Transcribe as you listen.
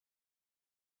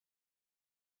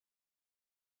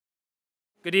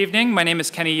Good evening, my name is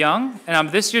Kenny Young, and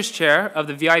I'm this year's chair of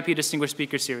the VIP Distinguished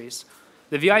Speaker Series.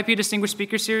 The VIP Distinguished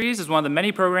Speaker Series is one of the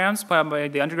many programs put on by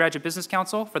the Undergraduate Business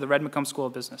Council for the Red McCombs School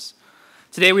of Business.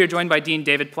 Today we are joined by Dean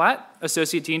David Platt,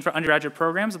 Associate Dean for Undergraduate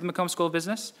Programs at the McCombs School of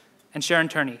Business, and Sharen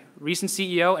Turney, recent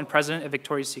CEO and President of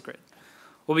Victoria's Secret.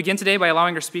 We'll begin today by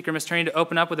allowing our speaker, Ms. Turney, to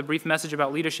open up with a brief message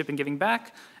about leadership and giving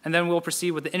back, and then we'll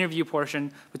proceed with the interview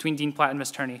portion between Dean Platt and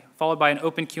Ms. Turney, followed by an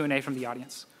open Q&A from the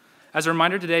audience. As a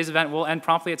reminder, today's event will end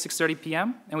promptly at 6:30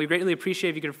 p.m., and we greatly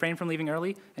appreciate if you could refrain from leaving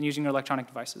early and using your electronic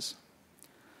devices.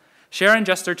 Sharen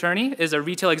Turney is a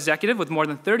retail executive with more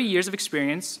than 30 years of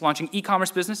experience launching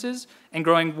e-commerce businesses and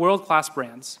growing world-class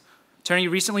brands. Turney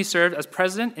recently served as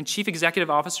president and chief executive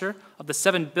officer of the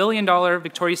 $7 billion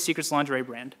Victoria's Secret's lingerie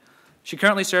brand. She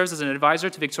currently serves as an advisor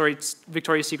to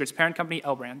Victoria's Secret's parent company,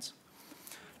 L Brands.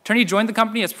 Turney joined the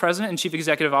company as president and chief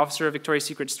executive officer of Victoria's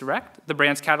Secret's Direct, the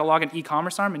brand's catalog and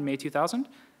e-commerce arm, in May 2000.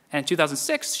 And in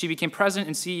 2006, she became president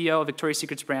and CEO of Victoria's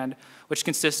Secret's brand, which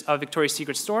consists of Victoria's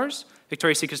Secret Stores,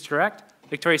 Victoria's Secret's Direct,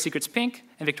 Victoria's Secret's Pink,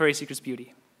 and Victoria's Secret's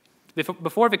Beauty.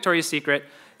 Before Victoria's Secret,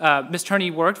 Ms. Turney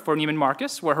worked for Neiman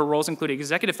Marcus, where her roles included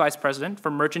executive vice president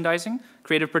for merchandising,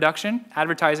 creative production,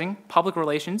 advertising, public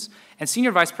relations, and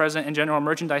senior vice president and general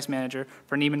merchandise manager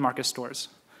for Neiman Marcus stores.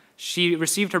 She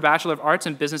received her Bachelor of Arts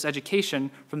in Business Education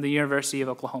from the University of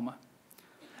Oklahoma.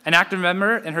 An active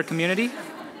member in her community,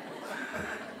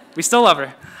 we still love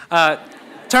her.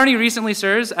 Turney recently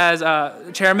serves as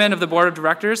chairman of the board of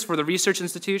directors for the Research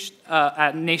Institute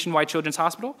at Nationwide Children's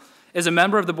Hospital, is a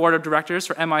member of the board of directors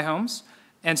for MI Homes,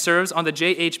 and serves on the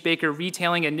J.H. Baker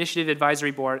Retailing Initiative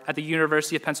Advisory Board at the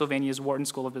University of Pennsylvania's Wharton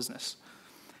School of Business.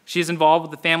 She is involved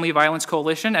with the Family Violence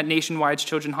Coalition at Nationwide's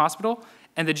Children's Hospital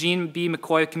and the Jean B.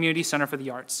 McCoy Community Center for the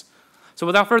Arts. So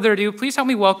without further ado, please help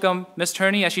me welcome Ms.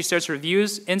 Turney as she shares her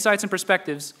views, insights, and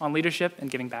perspectives on leadership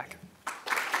and giving back.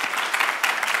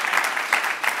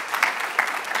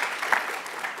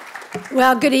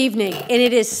 Well, good evening, and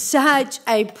it is such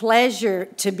a pleasure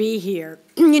to be here.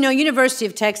 You know, University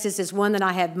of Texas is one that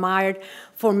I have admired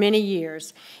for many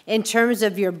years in terms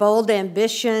of your bold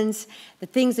ambitions, the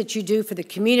things that you do for the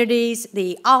communities,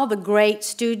 all the great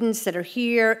students that are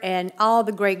here, and all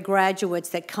the great graduates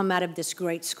that come out of this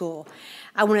great school.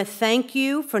 I want to thank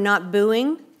you for not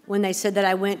booing when they said that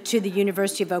I went to the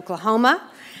University of Oklahoma,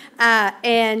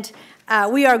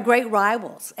 we are great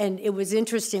rivals, and it was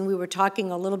interesting. We were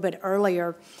talking a little bit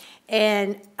earlier,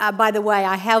 and by the way,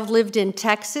 I have lived in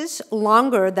Texas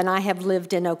longer than I have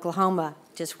lived in Oklahoma.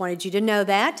 Just wanted you to know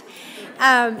that.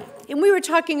 And we were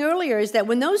talking earlier is that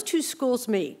when those two schools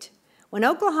meet, when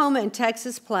Oklahoma and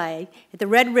Texas play at the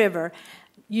Red River,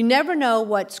 you never know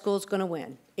what school's going to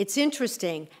win. It's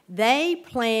interesting. They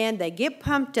plan, they get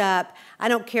pumped up. I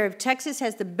don't care if Texas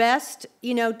has the best,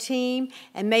 team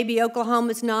and maybe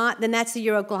Oklahoma's not, then that's the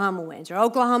year Oklahoma wins. Or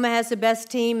Oklahoma has the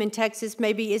best team and Texas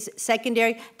maybe is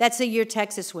secondary, that's the year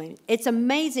Texas wins. It's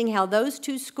amazing how those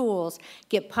two schools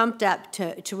get pumped up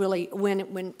to really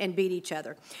win and beat each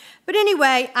other. But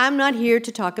anyway, I'm not here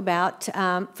to talk about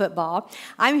football.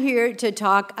 I'm here to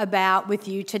talk about with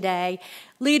you today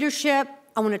leadership.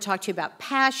 I want to talk to you about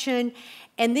passion.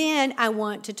 And then I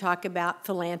want to talk about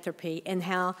philanthropy and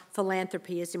how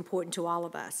philanthropy is important to all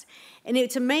of us. And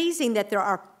it's amazing that there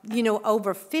are,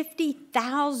 over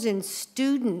 50,000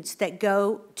 students that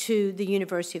go to the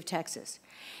University of Texas.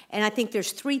 And I think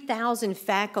there's 3,000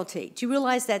 faculty. Do you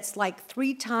realize that's like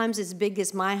 3 times as big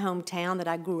as my hometown that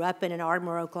I grew up in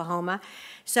Ardmore, Oklahoma?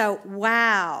 So,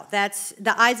 wow,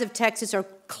 the eyes of Texas are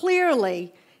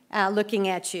clearly looking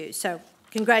at you. So,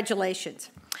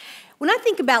 congratulations. When I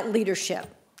think about leadership,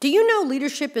 do you know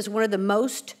leadership is one of the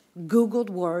most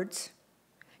Googled words?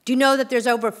 Do you know that there's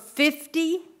over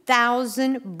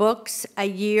 50,000 books a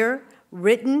year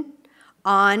written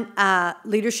on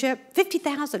leadership?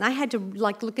 50,000. I had to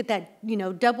look at that,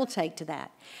 double take to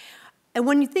that. And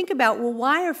when you think about, well,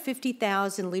 why are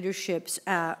 50,000 leadership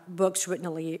books written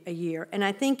a year? And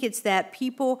I think it's that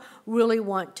people really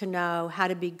want to know how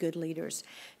to be good leaders.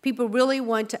 People really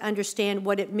want to understand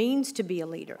what it means to be a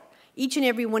leader. Each and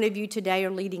every one of you today are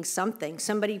leading something.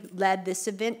 Somebody led this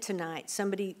event tonight.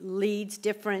 Somebody leads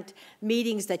different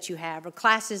meetings that you have or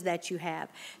classes that you have.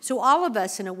 So all of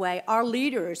us, in a way, are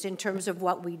leaders in terms of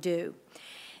what we do.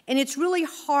 And it's really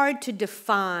hard to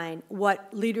define what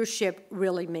leadership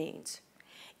really means.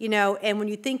 And when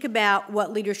you think about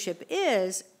what leadership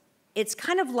is, it's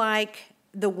kind of like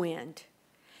the wind.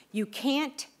 You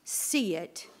can't see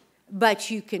it,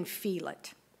 but you can feel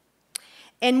it.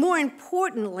 And more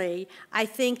importantly, I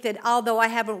think that although I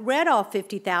haven't read all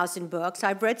 50,000 books,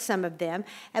 I've read some of them,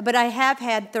 but I have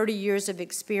had 30 years of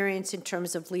experience in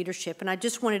terms of leadership, and I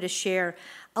just wanted to share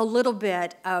a little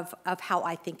bit of how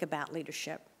I think about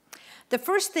leadership. The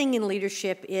first thing in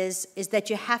leadership is that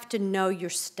you have to know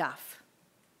your stuff.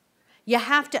 You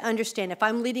have to understand, if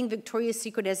I'm leading Victoria's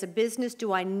Secret as a business,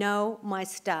 do I know my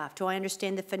stuff? Do I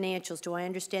understand the financials? Do I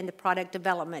understand the product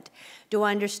development? Do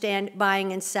I understand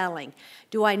buying and selling?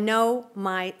 Do I know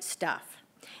my stuff?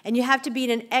 And you have to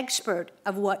be an expert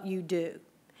of what you do.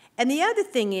 And the other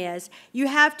thing is, you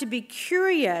have to be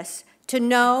curious to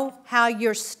know how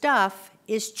your stuff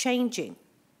is changing.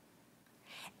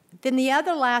 Then the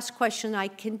other last question I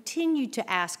continue to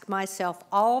ask myself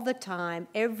all the time,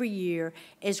 every year,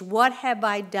 is what have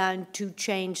I done to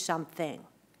change something?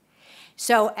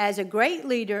 So as a great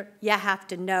leader, you have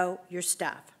to know your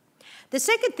stuff. The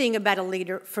second thing about a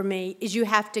leader for me is you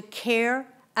have to care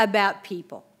about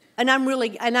people. And I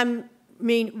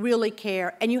mean really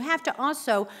care. And you have to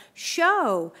also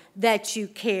show that you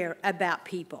care about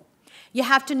people. You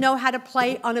have to know how to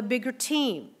play on a bigger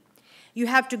team. You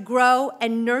have to grow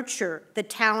and nurture the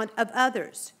talent of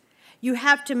others. You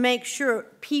have to make sure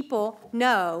people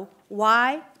know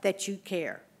why that you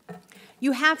care.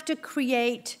 You have to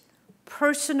create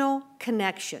personal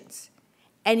connections,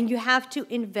 and you have to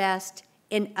invest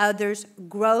in others'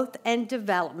 growth and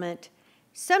development,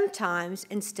 sometimes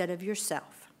instead of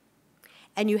yourself.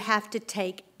 And you have to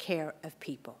take care of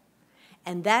people.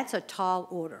 And that's a tall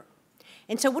order.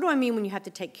 And so what do I mean when you have to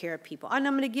take care of people? And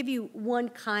I'm going to give you one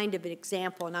kind of an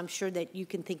example, and I'm sure that you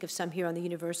can think of some here on the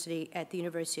university, at the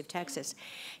University of Texas.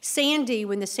 Sandy,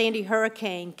 when the Sandy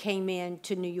hurricane came in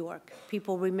to New York,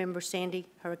 people remember Sandy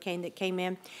hurricane that came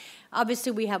in?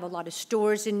 Obviously, we have a lot of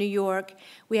stores in New York.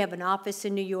 We have an office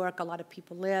in New York. A lot of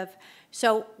people live.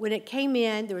 So when it came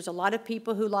in, there was a lot of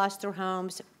people who lost their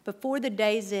homes. Before the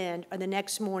day's end, or the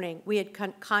next morning, we had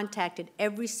contacted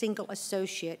every single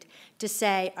associate to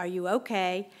say, are you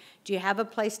okay? Do you have a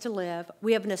place to live?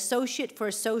 We have an associate for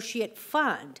associate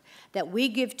fund that we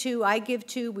give to, I give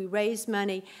to, we raise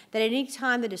money, that any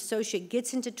time that associate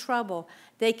gets into trouble,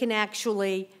 they can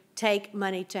actually take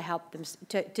money to help them,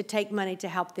 to take money to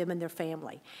help them and their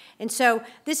family. And so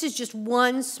this is just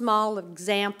one small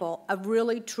example of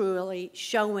really, truly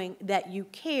showing that you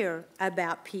care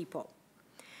about people.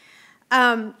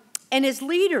 And as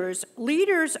leaders,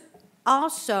 leaders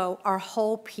also are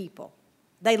whole people.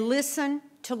 They listen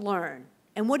to learn.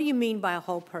 And what do you mean by a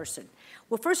whole person?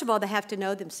 Well, first of all, they have to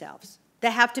know themselves.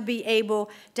 They have to be able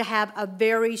to have a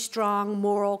very strong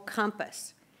moral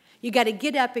compass. You got to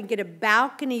get up and get a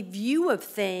balcony view of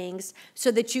things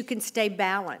so that you can stay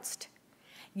balanced.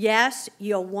 Yes,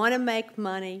 you'll want to make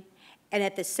money, and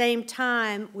at the same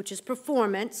time, which is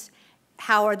performance,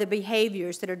 how are the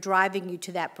behaviors that are driving you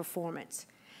to that performance?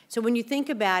 So when you think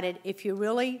about it, if you're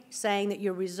really saying that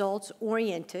you're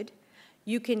results-oriented,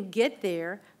 you can get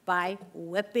there by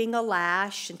whipping a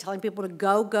lash and telling people to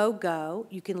go, go, go.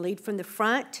 You can lead from the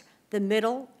front, the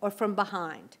middle, or from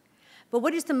behind. But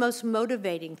what is the most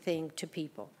motivating thing to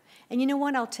people? And you know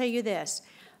what? I'll tell you this.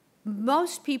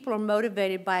 Most people are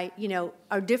motivated by,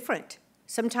 are different.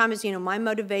 Sometimes, my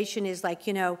motivation is like,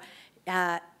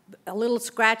 a little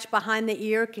scratch behind the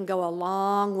ear can go a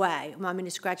long way. I mean,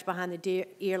 a scratch behind the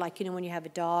ear, like, when you have a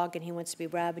dog and he wants to be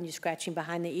rubbed and you scratch him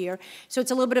behind the ear. So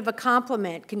it's a little bit of a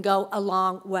compliment, can go a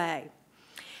long way.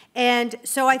 And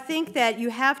so I think that you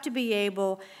have to be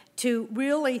able to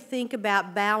really think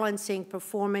about balancing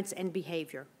performance and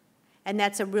behavior. And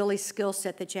that's a really skill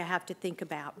set that you have to think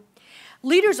about.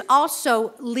 Leaders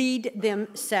also lead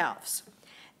themselves.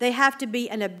 They have to be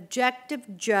an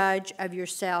objective judge of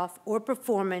yourself or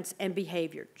performance and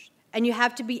behaviors. And you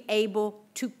have to be able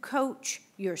to coach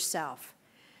yourself.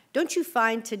 Don't you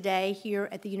find today here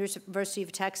at the University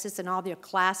of Texas and all the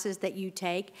classes that you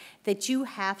take that you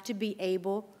have to be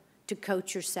able to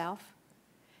coach yourself?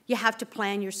 You have to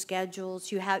plan your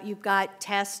schedules. You've got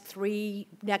tests 3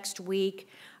 next week.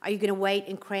 Are you going to wait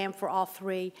and cram for all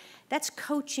 3? That's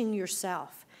coaching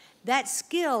yourself. That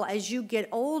skill, as you get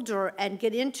older and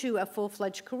get into a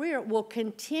full-fledged career, will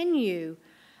continue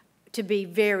to be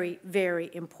very,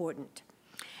 very important.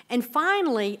 And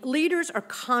finally, leaders are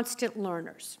constant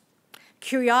learners.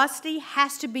 Curiosity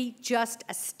has to be just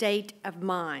a state of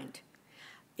mind.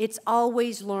 It's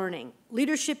always learning.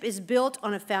 Leadership is built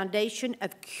on a foundation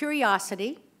of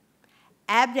curiosity,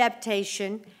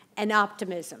 adaptation, and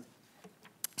optimism.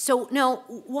 So now,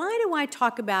 why do I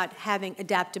talk about having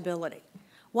adaptability?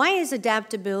 Why is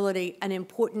adaptability an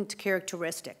important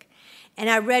characteristic? And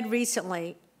I read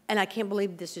recently, and I can't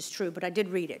believe this is true, but I did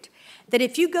read it, that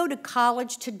if you go to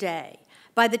college today,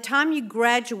 By the time you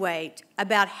graduate,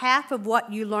 about half of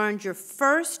what you learned your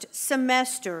first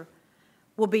semester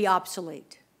will be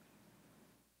obsolete.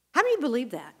 How many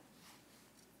believe that?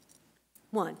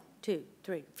 1, 2,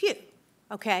 3, few,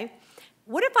 okay?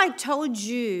 What if I told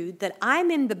you that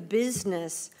I'm in the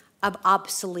business of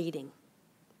obsoleting?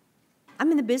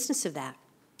 I'm in the business of that.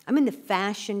 I'm in the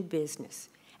fashion business.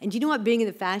 And do you know what being in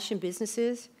the fashion business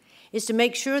is? Is to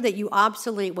make sure that you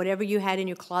obsolete whatever you had in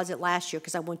your closet last year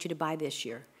because I want you to buy this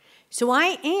year. So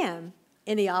I am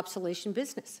in the obsolescence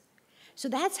business. So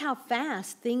that's how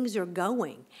fast things are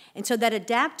going. And so that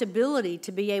adaptability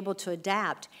to be able to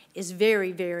adapt is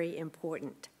very, very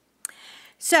important.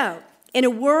 So in a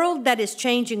world that is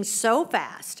changing so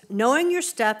fast, knowing your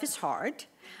stuff is hard.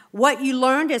 What you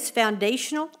learned as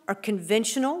foundational or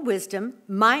conventional wisdom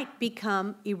might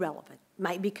become irrelevant.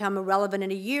 Might become irrelevant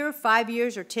in a year, 5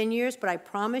 years, or 10 years, but I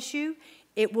promise you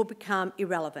it will become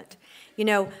irrelevant. You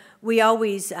know, we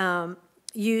always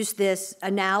use this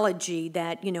analogy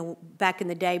that, you know, back in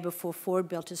the day before Ford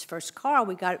built his first car,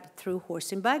 we got it through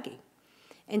horse and buggy.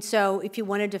 And so if you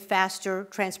wanted a faster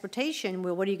transportation,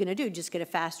 well, what are you going to do? Just get a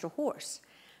faster horse.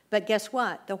 But guess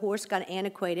what? The horse got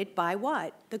antiquated by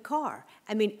what? The car.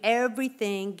 I mean,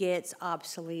 everything gets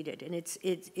obsoleted, and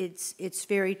it's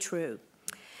very true.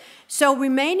 So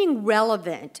remaining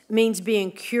relevant means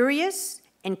being curious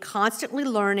and constantly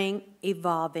learning,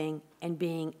 evolving, and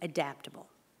being adaptable.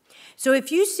 So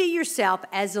if you see yourself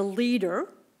as a leader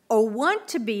or want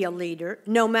to be a leader,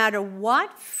 no matter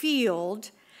what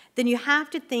field, then you have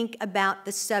to think about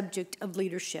the subject of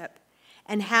leadership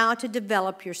and how to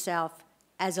develop yourself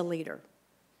as a leader.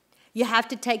 You have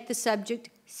to take the subject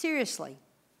seriously.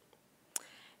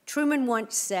 Truman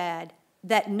once said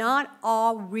that not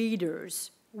all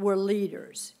readers were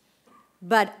leaders,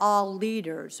 but all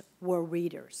leaders were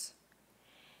readers.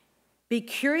 Be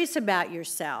curious about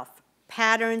yourself,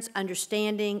 patterns,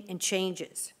 understanding, and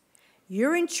changes.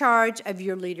 You're in charge of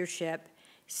your leadership.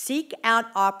 Seek out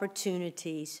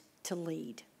opportunities to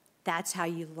lead. That's how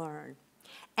you learn.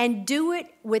 And do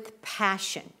it with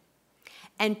passion.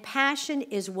 And passion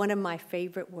is one of my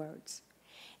favorite words.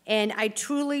 And I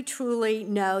truly, truly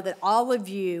know that all of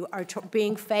you are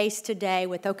being faced today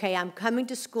with, okay, I'm coming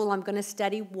to school, I'm going to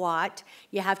study what?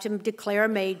 You have to declare a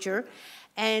major.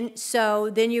 And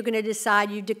so then you're going to decide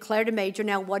you declared a major.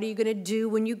 Now, what are you going to do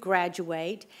when you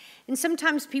graduate? And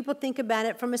sometimes people think about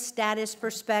it from a status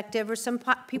perspective, or some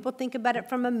people think about it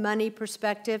from a money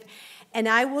perspective. And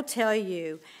I will tell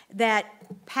you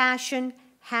that passion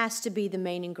has to be the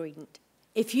main ingredient.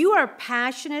 If you are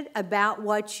passionate about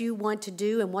what you want to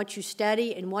do and what you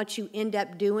study and what you end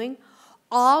up doing,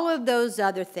 all of those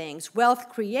other things, wealth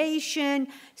creation,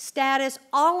 status,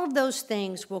 all of those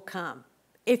things will come.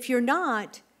 If you're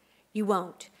not, you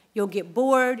won't. You'll get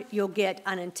bored, you'll get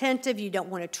unattentive, you don't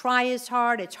want to try as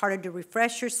hard, it's harder to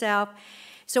refresh yourself.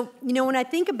 So, you know, when I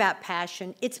think about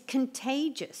passion, it's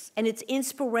contagious and it's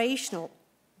inspirational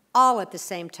all at the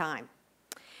same time.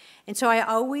 And so I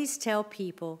always tell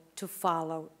people to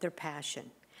follow their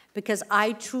passion because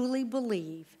I truly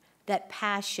believe that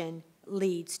passion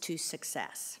leads to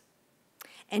success.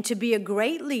 And to be a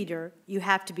great leader, you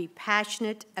have to be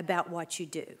passionate about what you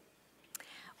do.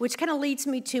 Which kind of leads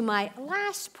me to my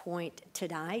last point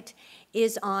tonight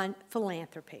is on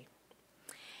philanthropy.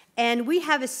 And we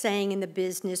have a saying in the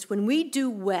business, when we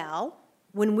do well,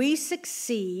 when we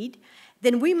succeed,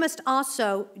 then we must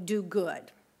also do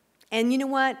good. And you know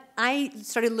what? I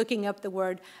started looking up the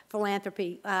word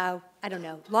philanthropy, I don't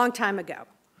know, a long time ago.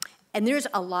 And there's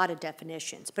a lot of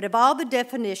definitions. But of all the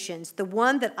definitions, the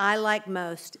one that I like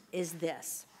most is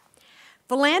this.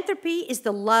 Philanthropy is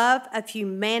the love of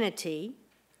humanity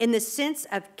in the sense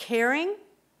of caring,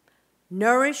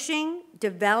 nourishing,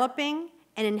 developing,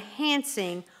 and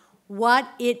enhancing what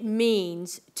it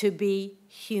means to be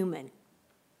human.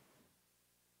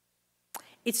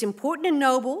 It's important and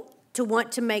noble to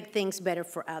want to make things better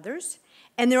for others,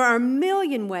 and there are a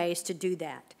million ways to do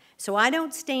that. So I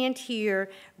don't stand here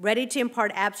ready to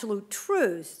impart absolute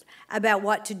truth about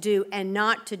what to do and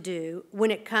not to do when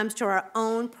it comes to our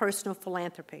own personal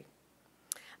philanthropy.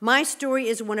 My story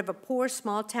is one of a poor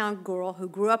small-town girl who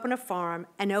grew up on a farm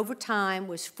and over time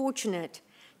was fortunate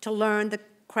to learn the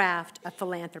craft of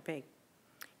philanthropy.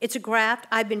 It's a craft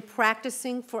I've been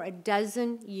practicing for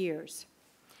 12 years.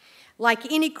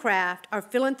 Like any craft, our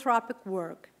philanthropic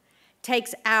work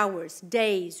takes hours,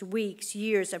 days, weeks,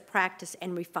 years of practice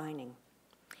and refining.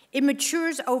 It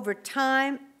matures over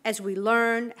time as we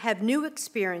learn, have new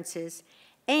experiences,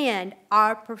 and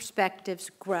our perspectives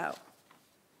grow.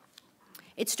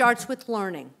 It starts with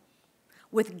learning,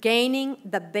 with gaining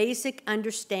the basic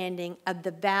understanding of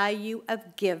the value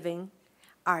of giving,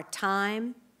 our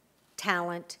time,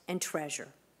 talent, and treasure.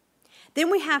 Then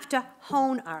we have to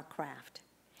hone our craft,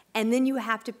 and then you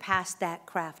have to pass that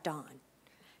craft on.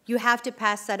 You have to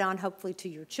pass that on, hopefully, to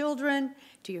your children,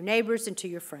 to your neighbors, and to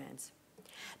your friends.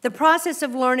 The process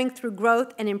of learning through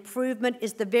growth and improvement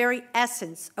is the very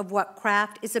essence of what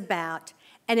craft is about,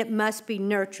 and it must be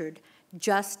nurtured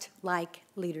just like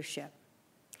leadership.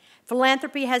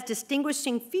 Philanthropy has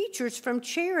distinguishing features from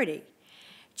charity.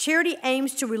 Charity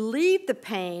aims to relieve the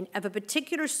pain of a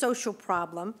particular social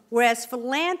problem, whereas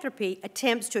philanthropy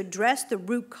attempts to address the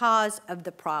root cause of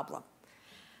the problem.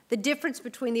 The difference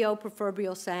between the old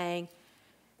proverbial saying,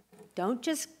 don't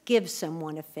just give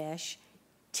someone a fish,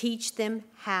 teach them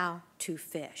how to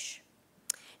fish.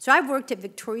 So I've worked at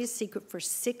Victoria's Secret for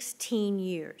 16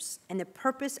 years, and the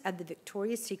purpose of the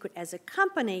Victoria's Secret as a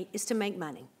company is to make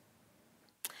money.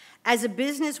 As a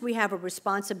business, we have a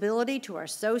responsibility to our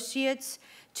associates,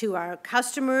 to our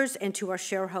customers, and to our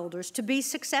shareholders to be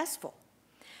successful.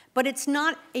 But it's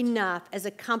not enough as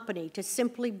a company to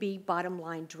simply be bottom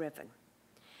line driven.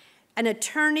 An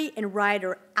attorney and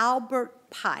writer,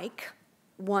 Albert Pike,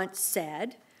 once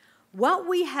said, "What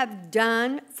we have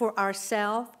done for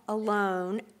ourselves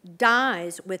alone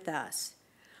dies with us.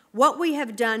 What we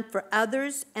have done for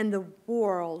others and the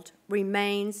world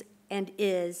remains and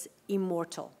is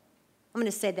immortal." I'm going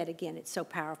to say that again, it's so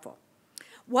powerful.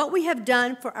 What we have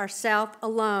done for ourselves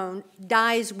alone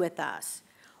dies with us.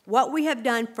 What we have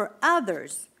done for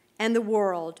others and the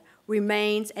world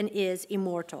remains and is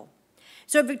immortal.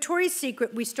 So at Victoria's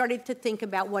Secret, we started to think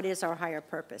about what is our higher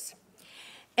purpose.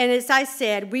 And as I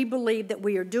said, we believe that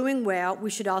we are doing well, we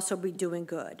should also be doing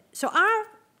good. So our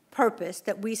purpose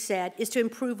that we said is to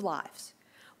improve lives,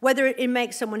 whether it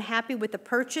makes someone happy with a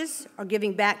purchase or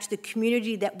giving back to the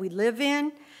community that we live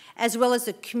in, as well as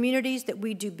the communities that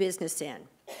we do business in.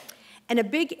 And a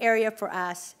big area for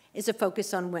us is a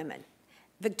focus on women.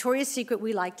 Victoria's Secret,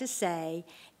 we like to say,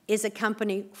 is a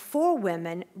company for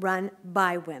women run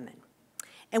by women.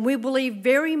 And we believe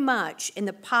very much in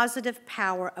the positive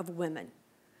power of women.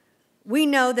 We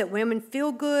know that women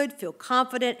feel good, feel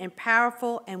confident and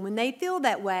powerful, and when they feel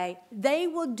that way, they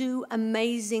will do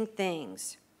amazing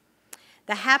things.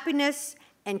 The happiness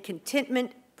and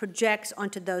contentment projects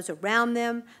onto those around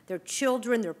them, their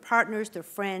children, their partners, their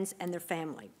friends, and their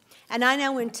family. And I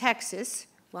know in Texas,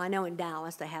 well, I know in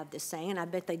Dallas they have this saying, and I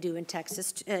bet they do in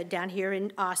Texas, down here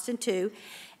in Austin too,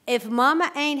 if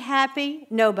mama ain't happy,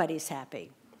 nobody's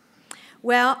happy.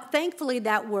 Well, thankfully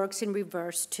that works in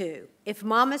reverse too. If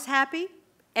mama's happy,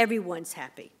 everyone's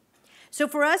happy. So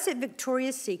for us at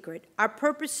Victoria's Secret, our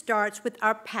purpose starts with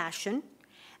our passion,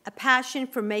 a passion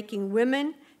for making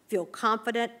women feel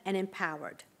confident and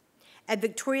empowered. At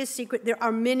Victoria's Secret, there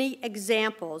are many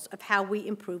examples of how we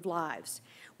improve lives.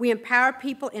 We empower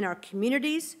people in our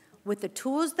communities with the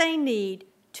tools they need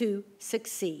to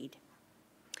succeed.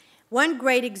 One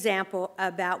great example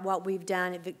about what we've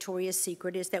done at Victoria's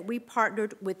Secret is that we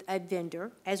partnered with a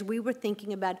vendor as we were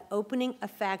thinking about opening a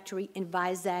factory in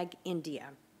Vizag,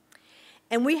 India.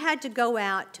 And we had to go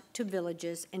out to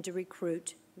villages and to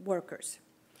recruit workers.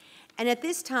 And at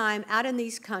this time, out in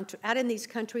these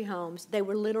country homes, they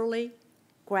were literally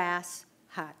grass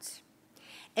huts.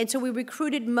 And so we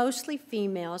recruited mostly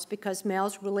females because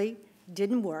males really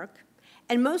didn't work.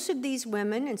 And most of these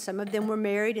women, and some of them were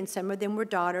married and some of them were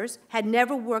daughters, had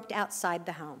never worked outside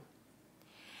the home.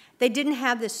 They didn't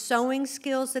have the sewing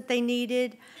skills that they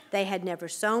needed. They had never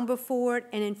sewn before,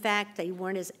 and in fact, they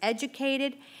weren't as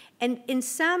educated. And in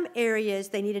some areas,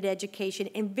 they needed education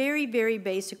in very, very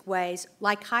basic ways,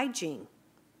 like hygiene.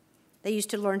 They used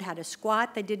to learn how to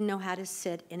squat. They didn't know how to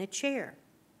sit in a chair.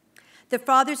 The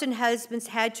fathers and husbands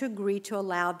had to agree to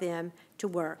allow them to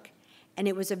work, and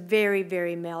it was a very,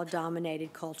 very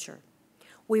male-dominated culture.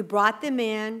 We brought them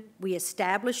in, we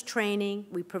established training,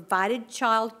 we provided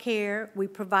child care, we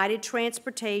provided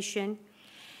transportation,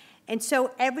 and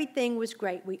so everything was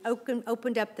great. We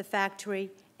opened up the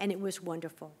factory, and it was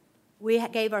wonderful. We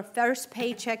gave our first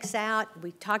paychecks out.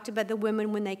 We talked about the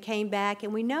women when they came back,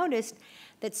 and we noticed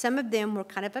that some of them were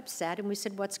kind of upset, and we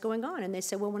said, "What's going on?" And they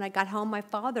said, "Well, when I got home, my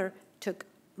father took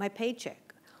my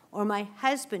paycheck, or my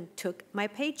husband took my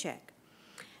paycheck."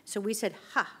 So we said,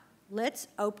 let's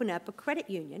open up a credit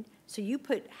union. So you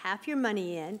put half your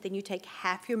money in, then you take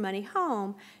half your money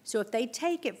home, so if they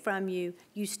take it from you,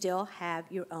 you still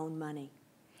have your own money.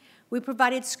 We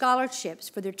provided scholarships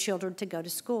for their children to go to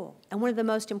school. And one of the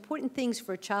most important things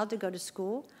for a child to go to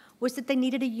school was that they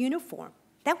needed a uniform.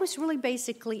 That was really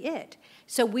basically it.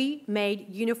 So we made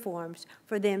uniforms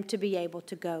for them to be able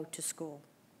to go to school.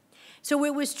 So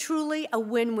it was truly a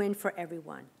win-win for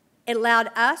everyone. It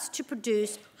allowed us to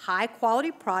produce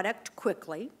high-quality product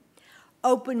quickly,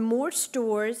 open more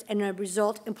stores, and as a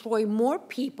result, employ more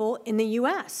people in the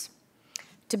U.S.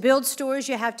 To build stores,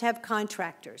 you have to have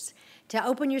contractors. To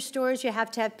open your stores, you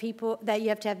have to have people, you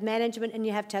have to have management, and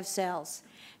you have to have sales.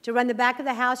 To run the back of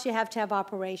the house, you have to have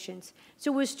operations.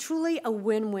 So it was truly a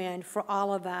win-win for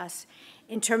all of us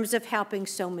in terms of helping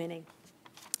so many.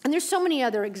 And there's so many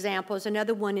other examples.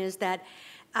 Another one is that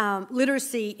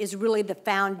literacy is really the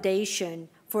foundation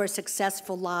for a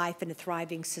successful life and a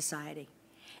thriving society.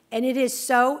 And it is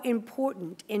so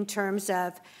important in terms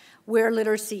of where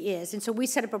literacy is. And so we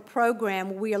set up a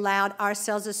program where we allowed our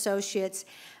sales associates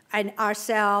and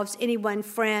ourselves, anyone,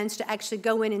 friends, to actually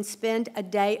go in and spend a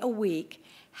day a week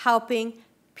helping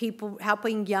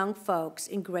young folks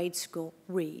in grade school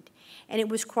read. And it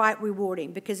was quite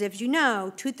rewarding because, as you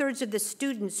know, 2/3 of the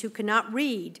students who cannot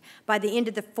read by the end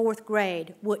of the 4th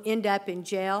grade will end up in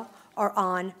jail or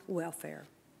on welfare.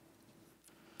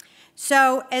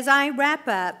 So as I wrap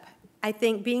up, I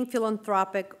think being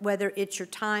philanthropic, whether it's your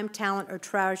time, talent, or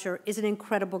treasure, is an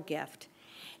incredible gift.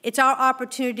 It's our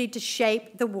opportunity to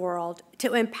shape the world,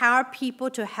 to empower people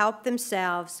to help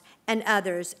themselves and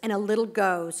others, and a little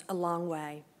goes a long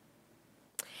way.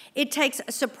 It takes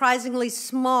a surprisingly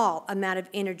small amount of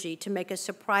energy to make a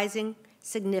surprising,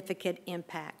 significant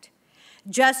impact.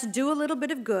 Just do a little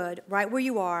bit of good right where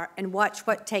you are and watch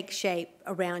what takes shape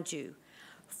around you.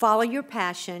 Follow your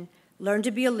passion, learn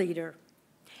to be a leader.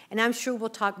 And I'm sure we'll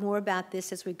talk more about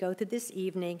this as we go through this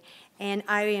evening. And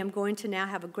I am going to now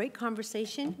have a great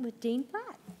conversation with Dean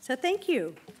Platt. So thank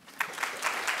you.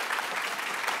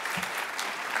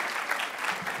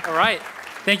 All right.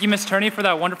 Thank you, Ms. Turney, for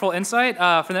that wonderful insight.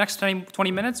 For the next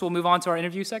 20 minutes, we'll move on to our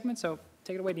interview segment. So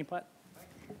take it away, Dean Platt.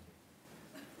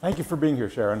 Thank you for being here,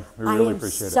 Sharon. We really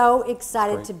appreciate it. I am so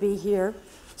excited to be here.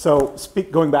 So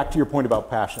going back to your point about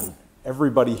passion,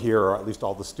 everybody here, or at least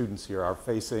all the students here, are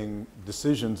facing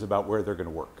decisions about where they're going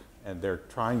to work. And they're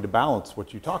trying to balance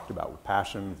what you talked about with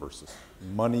passion versus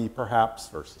money, perhaps,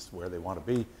 versus where they want to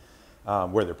be,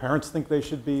 where their parents think they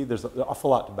should be. There's an awful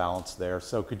lot to balance there.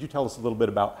 So could you tell us a little bit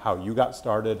about how you got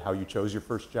started, how you chose your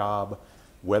first job,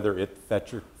 whether it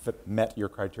met your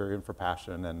criterion for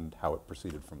passion, and how it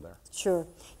proceeded from there? Sure.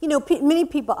 You know, many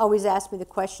people always ask me the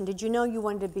question, did you know you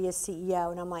wanted to be a CEO?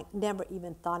 And I'm like, never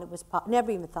even thought it was never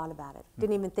even thought about it.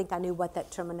 Didn't even think I knew what that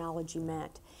terminology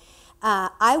meant.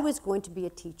 I was going to be a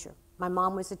teacher. My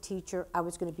mom was a teacher. I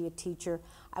was going to be a teacher.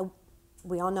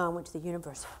 We all know I went to the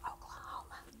University of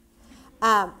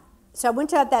Oklahoma. So I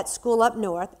went to that school up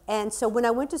north. And so when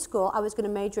I went to school, I was going to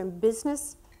major in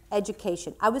business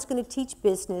education. I was going to teach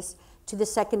business to the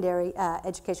secondary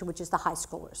education, which is the high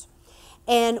schoolers.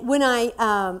 And when I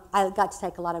got to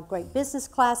take a lot of great business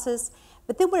classes,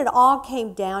 but then when it all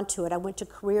came down to it, I went to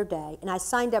career day, and I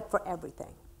signed up for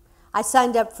everything. I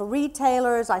signed up for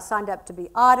retailers. I signed up to be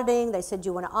auditing. They said, do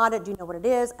you want to audit? Do you know what it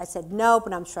is? I said, no,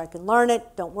 but I'm sure I can learn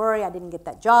it. Don't worry, I didn't get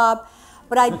that job.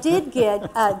 But I did get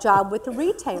a job with the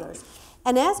retailers.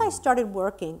 And as I started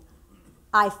working,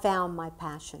 I found my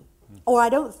passion. Or I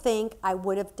don't think I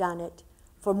would have done it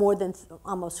for more than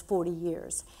almost 40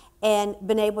 years and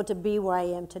been able to be where I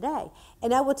am today.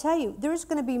 And I will tell you, there's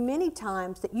going to be many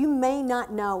times that you may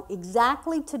not know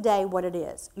exactly today what it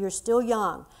is. You're still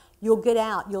young. You'll get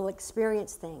out. You'll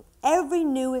experience things. Every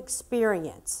new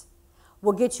experience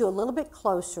will get you a little bit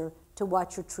closer to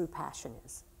what your true passion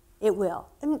is. It will.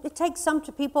 And it takes some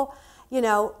people,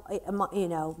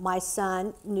 my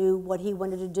son knew what he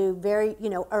wanted to do very,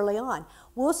 early on.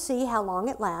 We'll see how long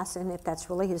it lasts and if that's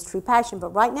really his true passion,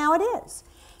 but right now it is.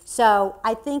 So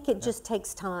I think it just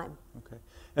takes time. Okay.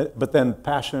 But then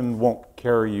passion won't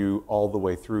carry you all the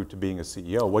way through to being a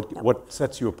CEO. What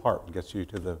sets you apart and gets you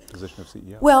to the position of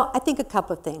CEO? Well, I think a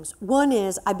couple of things. One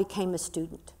is I became a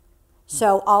student.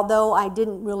 So although I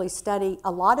didn't really study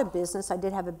a lot of business, I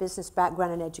did have a business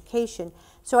background in education.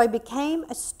 So I became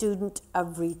a student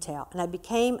of retail, and I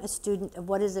became a student of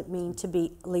what does it mean to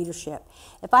be leadership.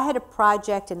 If I had a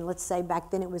project, and let's say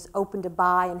back then it was open to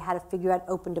buy and how to figure out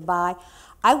open to buy,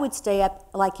 I would stay up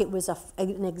like it was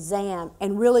an exam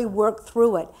and really work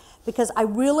through it because I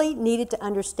really needed to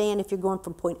understand if you're going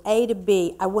from point A to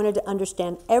B, I wanted to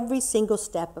understand every single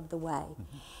step of the way.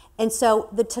 Mm-hmm. And so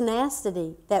the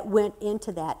tenacity that went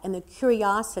into that and the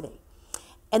curiosity.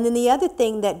 And then the other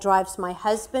thing that drives my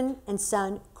husband and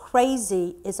son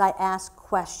crazy is I ask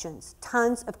questions,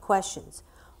 tons of questions.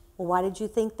 Well, why did you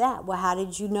think that? Well, how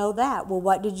did you know that? Well,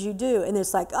 what did you do? And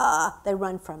it's like, they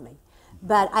run from me.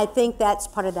 But I think that's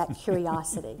part of that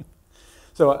curiosity.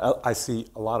 So I see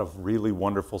a lot of really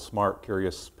wonderful, smart,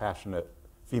 curious, passionate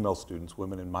female students,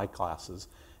 women in my classes,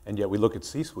 and yet we look at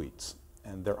C-suites.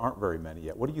 and there aren't very many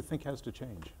yet. What do you think has to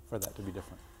change for that to be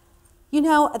different? You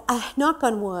know, knock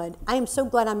on wood, I am so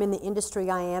glad I'm in the industry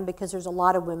I am, because there's a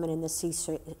lot of women in the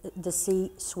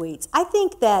C-suites. I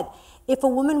think that if a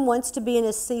woman wants to be in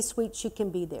a C-suite, she can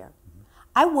be there.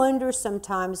 I wonder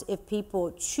sometimes if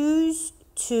people choose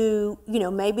to, you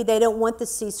know, maybe they don't want the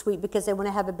C-suite because they want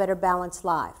to have a better balanced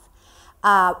life.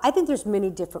 I think there's many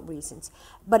different reasons.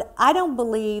 But I don't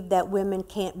believe that women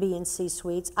can't be in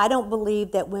C-suites. I don't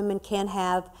believe that women can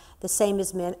have the same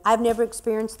as men. I've never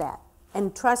experienced that.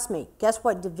 And trust me, guess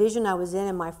what division I was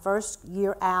in my first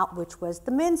year out, which was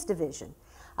the men's division.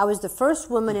 I was the first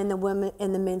woman in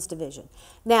the men's division.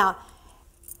 Now,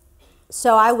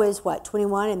 so I was, what,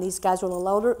 21, and these guys were a little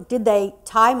older. Did they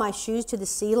tie my shoes to the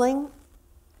ceiling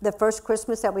the first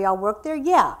Christmas that we all worked there?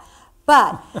 Yeah.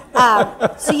 But,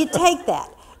 so you take that.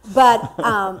 But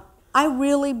I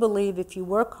really believe if you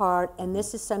work hard, and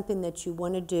this is something that you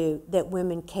want to do, that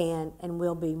women can and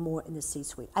will be more in the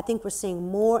C-suite. I think we're seeing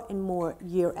more and more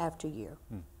year after year.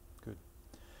 Good.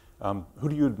 Who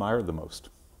do you admire the most?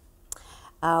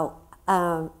 Oh,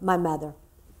 my mother.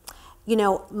 You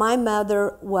know, my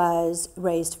mother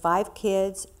raised 5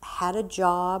 kids, had a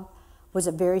job, was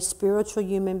a very spiritual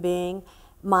human being.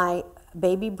 My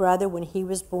baby brother, when he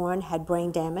was born, had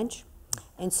brain damage.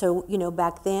 And so, you know,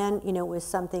 back then, you know, it was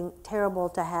something terrible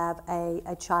to have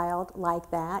a child like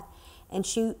that. And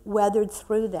she weathered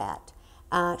through that.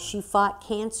 She fought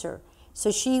cancer.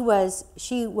 So she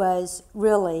was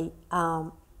really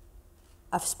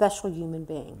a special human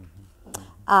being.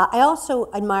 I also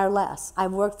admire Les.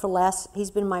 I've worked for Les. He's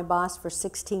been my boss for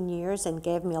 16 years and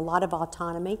gave me a lot of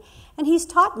autonomy. And he's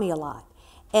taught me a lot.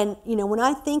 And, you know, when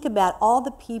I think about all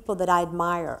the people that I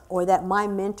admire, or that my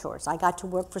mentors, I got to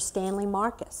work for Stanley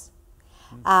Marcus.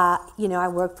 You know, I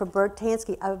worked for Bert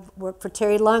Tansky. I've worked for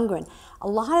Terry Lundgren. A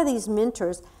lot of these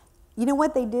mentors, you know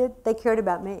what they did? They cared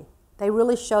about me. They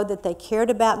really showed that they cared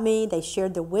about me. They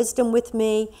shared their wisdom with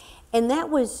me. And that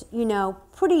was, you know,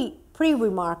 pretty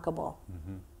remarkable.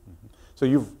 So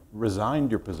you've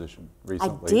resigned your position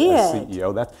recently I did. as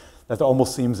CEO. That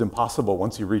almost seems impossible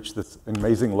once you reach this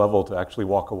amazing level to actually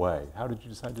walk away. How did you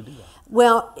decide to do that?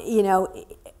 Well, you know,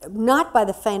 not by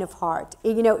the faint of heart.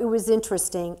 You know, it was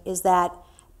interesting is that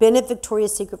been at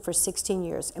Victoria's Secret for 16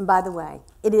 years. And by the way,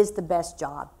 it is the best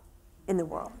job in the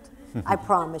world. I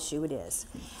promise you it is.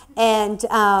 And,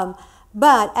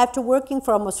 but after working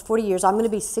for almost 40 years, I'm going to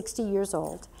be 60 years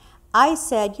old, I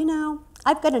said, you know,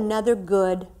 I've got another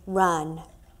good run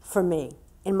for me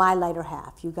in my later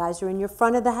half. You guys are in your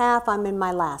front of the half, I'm in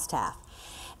my last half.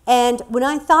 And when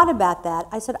I thought about that,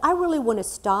 I said, I really want to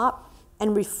stop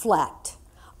and reflect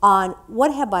on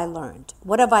what have I learned?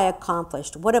 What have I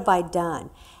accomplished? What have I done?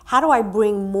 How do I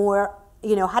bring more,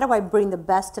 you know, how do I bring the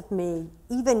best of me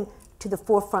even to the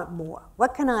forefront more?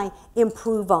 What can I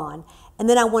improve on? And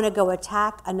then I want to go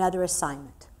attack another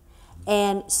assignment.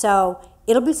 And so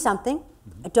it'll be something.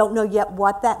 I don't know yet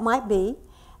what that might be.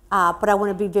 But I want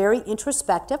to be very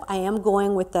introspective. I am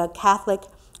going with the Catholic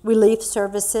Relief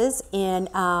Services in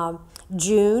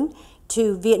June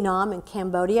to Vietnam and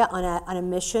Cambodia on a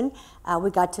mission. We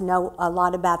got to know a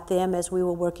lot about them as we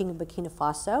were working in Burkina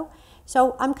Faso.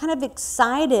 So I'm kind of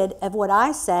excited of what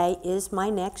I say is my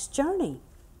next journey.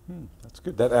 That's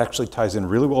good. That actually ties in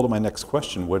really well to my next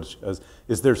question, which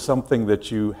is there something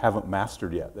that you haven't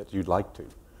mastered yet that you'd like to?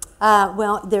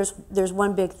 Well, there's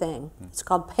one big thing. It's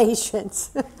called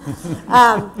patience.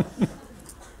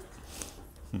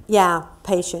 Yeah,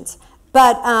 patience.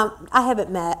 But I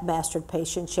haven't mastered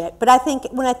patience yet. But I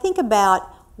think when I think about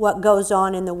what goes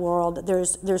on in the world,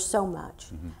 there's so much,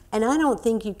 and I don't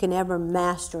think you can ever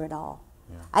master it all.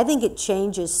 Yeah. I think it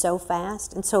changes so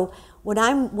fast, and so what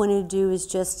I'm wanting to do is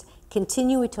just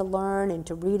continue to learn and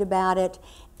to read about it,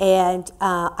 and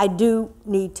I do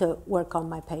need to work on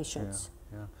my patience.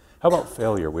 Yeah. How about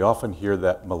failure? We often hear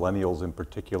that millennials in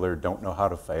particular don't know how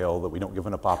to fail, that we don't give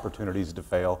enough opportunities to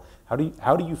fail. How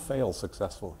do you fail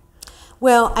successfully?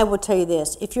 Well, I will tell you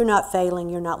this, if you're not failing,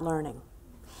 you're not learning.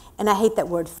 And I hate that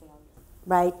word failure,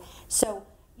 right? So,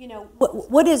 you know,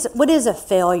 what is a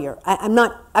failure?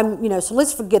 So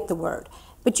let's forget the word.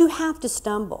 But you have to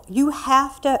stumble.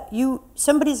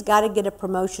 Somebody's got to get a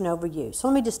promotion over you. So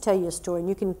let me just tell you a story, and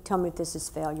you can tell me if this is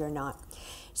failure or not.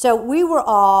 So we were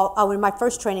all, in my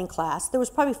first training class, there was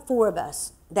probably 4 of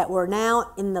us that were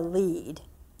now in the lead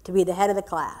to be the head of the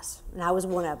class, and I was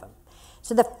one of them.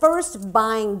 So the first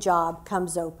buying job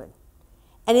comes open,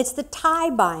 and it's the tie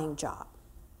buying job.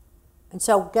 And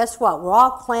so guess what? We're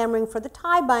all clamoring for the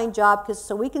tie buying job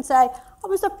so we can say, I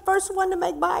was the first one to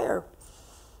make buyer.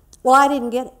 Well, I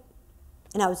didn't get it,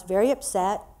 and I was very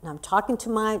upset, and I'm talking to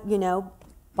my,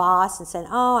 boss and saying,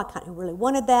 oh, I kind of really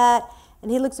wanted that. And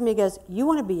he looks at me and goes, you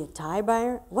want to be a tie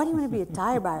buyer? Why do you want to be a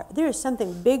tie buyer? There is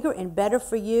something bigger and better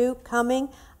for you coming.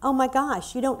 Oh my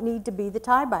gosh, you don't need to be the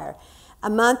tie buyer. A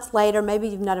month later, maybe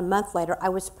even not a month later, I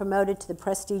was promoted to the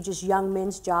prestigious young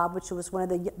men's job, which was one of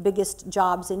the biggest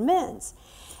jobs in men's.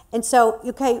 And so,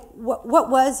 okay, what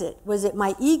was it? Was it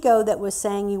my ego that was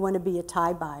saying you want to be a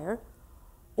tie buyer?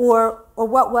 Or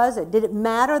what was it? Did it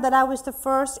matter that I was the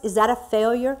first? Is that a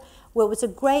failure? Well, it was a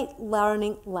great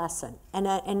learning lesson. And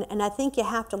I think you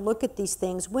have to look at these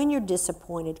things when you're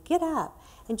disappointed. Get up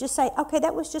and just say, okay,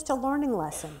 that was just a learning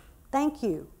lesson. Thank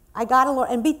you. I got to learn,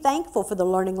 and be thankful for the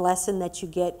learning lesson that you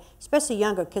get, especially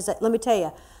younger, because let me tell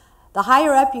you, the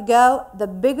higher up you go, the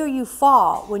bigger you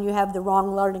fall when you have the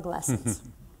wrong learning lessons.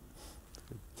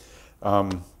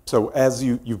 So as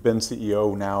you've been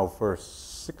CEO now for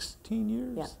 16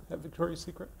 years at Victoria's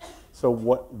Secret, so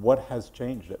what has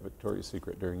changed at Victoria's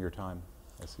Secret during your time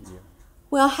as CEO?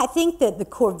 Well, I think that the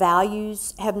core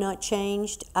values have not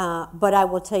changed, but I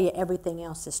will tell you everything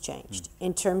else has changed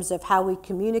in terms of how we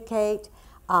communicate.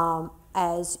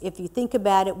 As if you think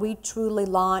about it, we truly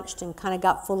launched and kind of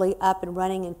got fully up and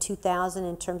running in 2000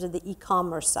 in terms of the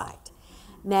e-commerce site.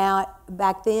 Now,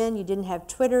 back then, you didn't have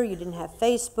Twitter, you didn't have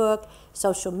Facebook,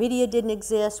 social media didn't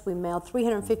exist. We mailed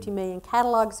 350 million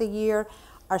catalogs a year.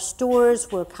 Our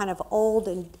stores were kind of old,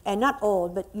 and not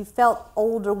old, but you felt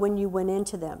older when you went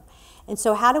into them. And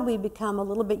so how do we become a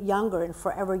little bit younger and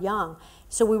forever young?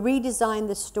 So we redesigned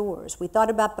the stores. We thought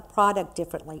about the product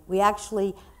differently. We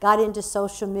actually got into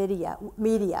social media.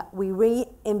 We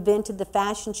reinvented the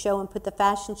fashion show and put the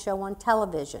fashion show on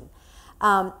television.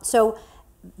 So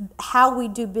how we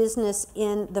do business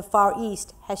in the Far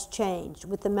East has changed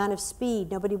with the amount of speed.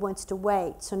 Nobody wants to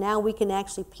wait. So now we can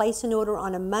actually place an order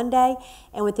on a Monday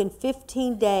and within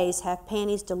 15 days have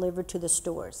panties delivered to the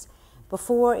stores.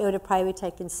 Before, it would have probably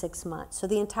taken 6 months. So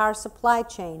the entire supply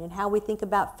chain and how we think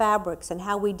about fabrics and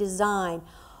how we design,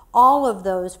 all of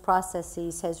those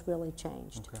processes has really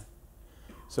changed. Okay.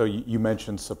 So you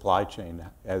mentioned supply chain.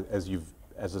 As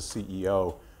a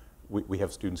CEO, we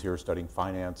have students here studying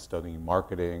finance, studying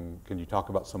marketing. Can you talk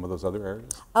about some of those other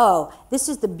areas? Oh, this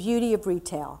is the beauty of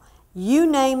retail. You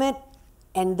name it,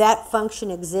 and that function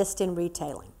exists in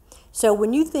retailing. So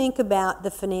when you think about the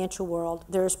financial world,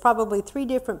 there's probably 3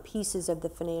 different pieces of the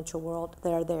financial world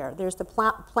that are there. There's the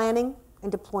planning and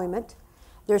deployment.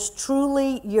 There's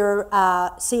truly your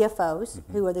CFOs,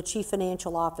 who are the chief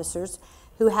financial officers,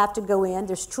 who have to go in.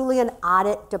 There's truly an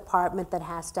audit department that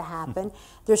has to happen.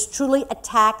 There's truly a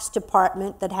tax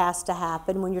department that has to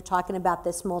happen when you're talking about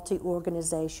this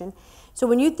multi-organization. So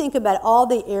when you think about all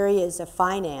the areas of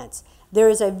finance, there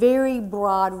is a very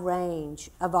broad range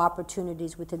of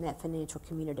opportunities within that financial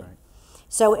community. Right.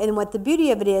 So, and what the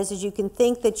beauty of it is you can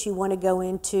think that you want to go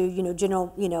into,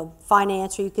 general,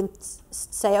 finance, or you can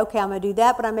say, okay, I'm going to do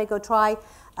that, but I may go try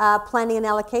planning and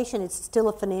allocation. It's still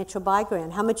a financial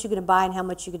background. How much you're going to buy and how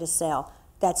much you're going to sell.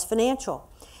 That's financial.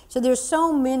 So there's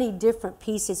so many different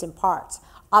pieces and parts.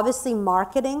 Obviously,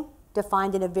 marketing,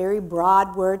 defined in a very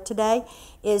broad word today,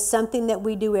 is something that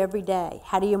we do every day.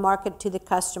 How do you market to the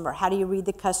customer? How do you read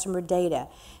the customer data?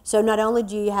 So not only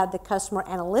do you have the customer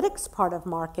analytics part of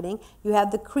marketing, you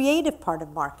have the creative part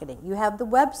of marketing. You have the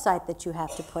website that you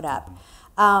have to put up.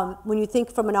 When you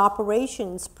think from an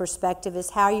operations perspective, is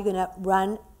how are you going to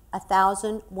run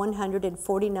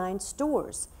 1,149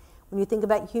 stores? When you think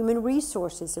about human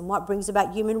resources and what brings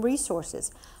about human resources,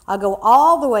 I'll go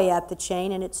all the way up the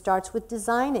chain, and it starts with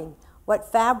designing. What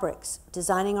fabrics?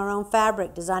 Designing our own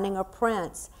fabric, designing our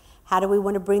prints. How do we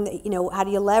want to bring the, how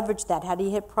do you leverage that? How do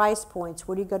you hit price points?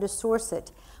 Where do you go to source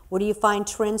it? Where do you find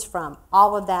trends from?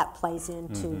 All of that plays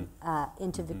into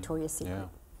Victoria's Secret.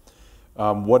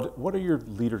 Yeah. What are your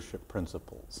leadership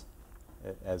principles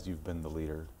as you've been the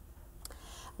leader?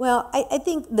 Well, I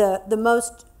think the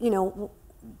most,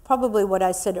 probably what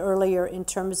I said earlier in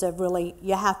terms of really,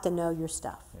 you have to know your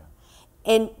stuff. Yeah.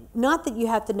 And not that you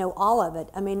have to know all of it.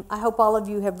 I mean, I hope all of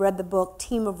you have read the book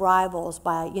Team of Rivals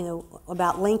by,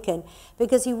 about Lincoln,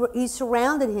 because he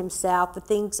surrounded himself with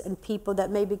things and people that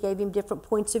maybe gave him different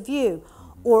points of view.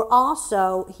 Or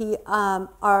also, he,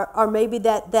 or maybe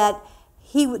that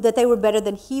they were better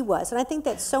than he was. And I think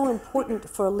that's so important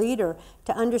for a leader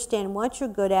to understand what you're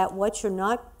good at, what you're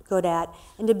not good at,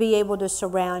 and to be able to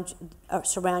surround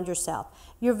yourself.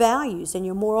 Your values and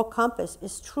your moral compass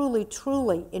is truly,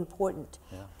 truly important,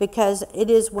 because it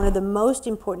is one of the most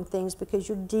important things, because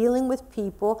you're dealing with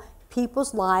people,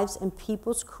 people's lives and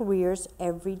people's careers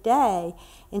every day.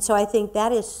 And so I think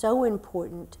that is so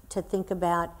important to think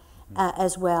about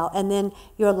as well. And then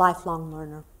you're a lifelong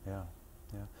learner. Yeah,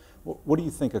 yeah. What do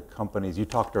you think a company's, you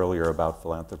talked earlier about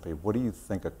philanthropy, what do you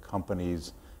think a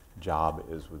company's job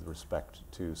is with respect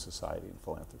to society and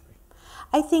philanthropy?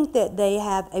 I think that they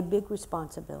have a big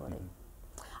responsibility.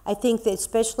 I think that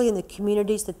especially in the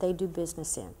communities that they do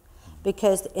business in,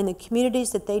 because in the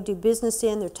communities that they do business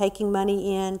in, they're taking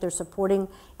money in, they're supporting,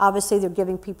 obviously they're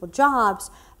giving people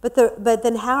jobs, but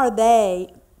then how are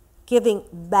they giving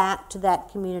back to that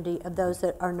community of those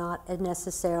that are not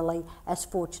necessarily as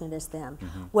fortunate as them?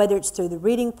 Whether it's through the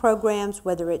reading programs,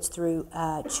 whether it's through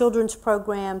children's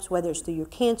programs, whether it's through your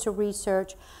cancer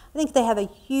research, I think they have a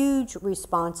huge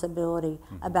responsibility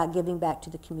about giving back to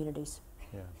the communities.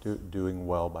 Yeah, doing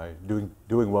well by doing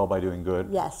good.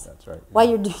 Yes. That's right. While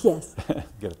you're yes. Get it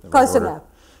in the Close right order.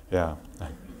 enough.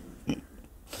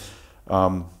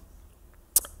 Yeah.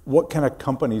 What can a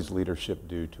company's leadership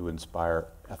do to inspire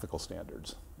ethical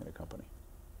standards in a company?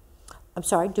 I'm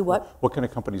sorry, do what? What can a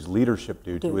company's leadership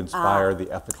do to inspire the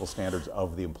ethical standards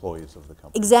of the employees of the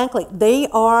company? Exactly. They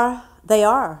are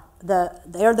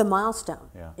the milestone.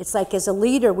 Yeah. It's like as a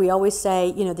leader, we always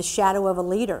say, you know, the shadow of a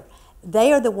leader.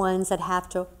 They are the ones that have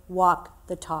to walk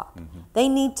the talk. They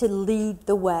need to lead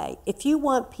the way. If you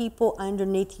want people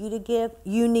underneath you to give,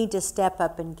 you need to step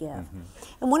up and give.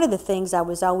 And one of the things I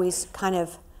was always kind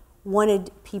of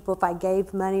wanted people, if I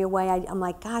gave money away, I'm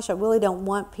like, gosh, I really don't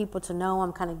want people to know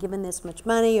I'm kind of giving this much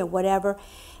money or whatever.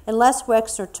 And Les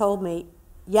Wexner told me,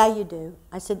 yeah, you do.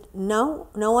 I said, no,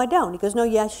 I don't. He goes, no,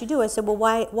 yes, you do. I said, well,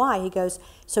 why? He goes,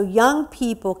 so young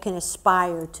people can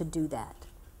aspire to do that.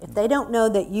 If they don't know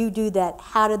that you do that,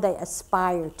 how do they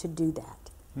aspire to do that?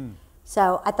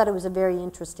 So I thought it was a very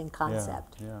interesting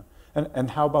concept. Yeah. And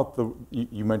how about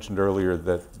you mentioned earlier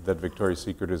that Victoria's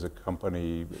Secret is a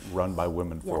company run by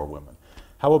women for women.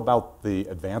 How about the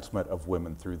advancement of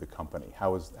women through the company?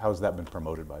 How has that been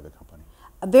promoted by the company?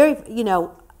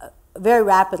 Very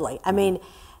rapidly. I mean,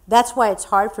 that's why it's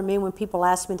hard for me when people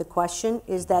ask me the question,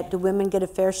 is that do women get a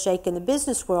fair shake in the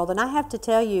business world? And I have to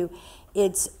tell you,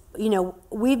 it's,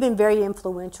 we've been very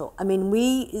influential. I mean,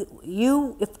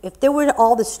 if there were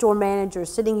all the store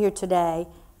managers sitting here today,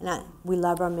 and we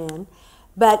love our men,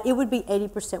 but it would be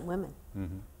 80% women.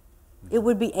 It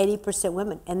would be 80%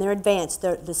 women, and they're advanced.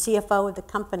 The CFO of the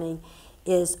company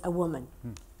is a woman.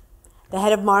 The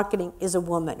head of marketing is a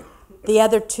woman. The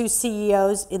other two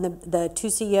CEOs, the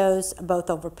two CEOs, both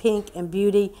over Pink and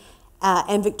Beauty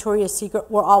and Victoria's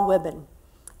Secret, were all women.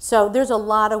 So there's a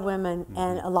lot of women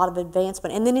and a lot of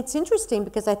advancement. And then it's interesting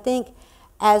because I think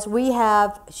as we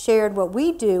have shared what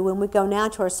we do, when we go now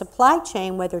to our supply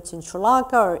chain, whether it's in Sri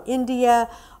Lanka or India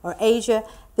or Asia,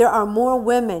 there are more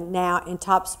women now in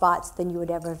top spots than you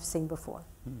would ever have seen before.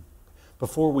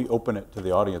 Before we open it to the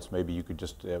audience, maybe you could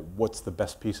just, what's the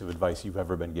best piece of advice you've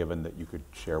ever been given that you could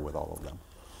share with all of them?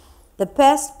 The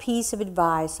best piece of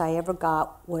advice I ever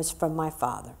got was from my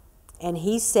father. And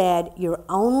he said, you're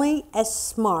only as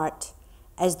smart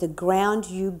as the ground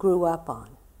you grew up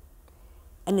on.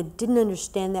 And I didn't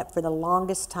understand that for the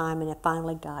longest time, and I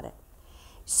finally got it.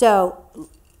 So,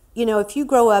 if you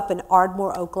grow up in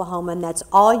Ardmore, Oklahoma, and that's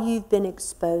all you've been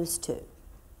exposed to,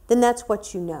 then that's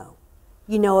what you know.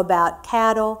 You know about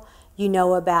cattle, you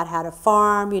know about how to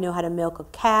farm, you know how to milk a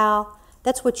cow.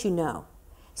 That's what you know.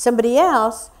 Somebody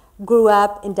else grew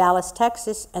up in Dallas,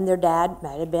 Texas, and their dad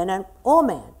might have been an oil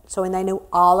man, so they knew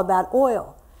all about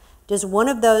oil. Does one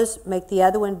of those make the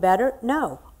other one better?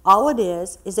 No. All it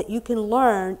is that you can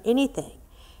learn anything.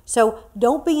 So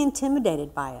don't be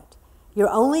intimidated by it. You're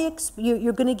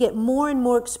going to get more and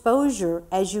more exposure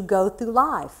as you go through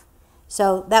life.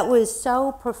 So that was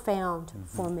so profound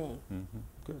for me.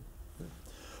 Good.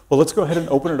 Well, let's go ahead and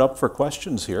open it up for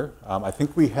questions here. I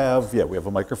think we have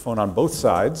a microphone on both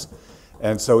sides.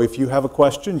 And so if you have a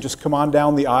question, just come on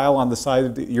down the aisle on the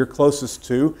side that you're closest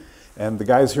to, and the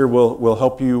guys here will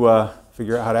help you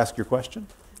figure out how to ask your question.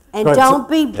 And don't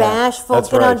be bashful.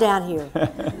 Get on down here.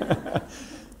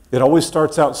 It always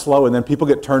starts out slow, and then people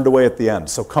get turned away at the end.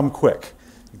 So come quick.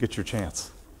 You get your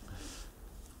chance.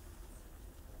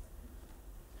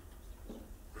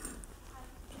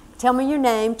 Tell me your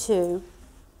name, too.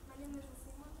 My name is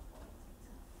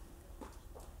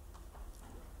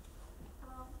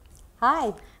Asima.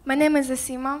 Hi. My name is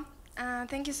Asima.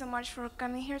 Thank you so much for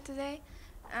coming here today.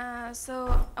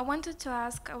 So I wanted to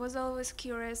ask, I was always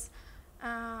curious.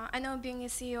 I know being a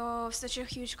CEO of such a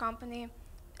huge company,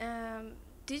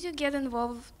 did you get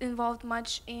involved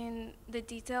much in the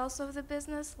details of the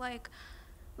business, like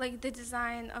the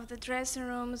design of the dressing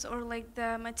rooms or like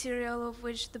the material of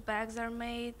which the bags are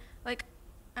made,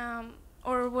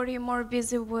 or were you more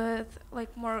busy with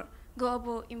like more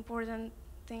global important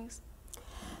things?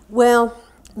 Well,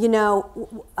 you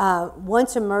know,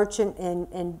 once a merchant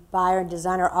and buyer and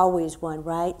designer, always one,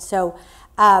 right? So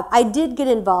I did get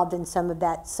involved in some of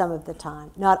that some of the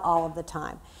time, not all of the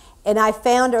time. And I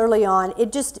found early on,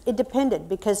 it depended,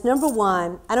 because number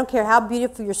one, I don't care how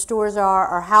beautiful your stores are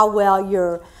or how well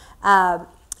your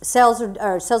sales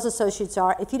associates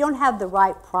are, if you don't have the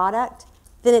right product,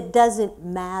 then it doesn't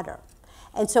matter.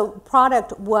 And so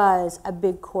product was a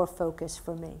big core focus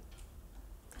for me.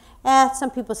 Some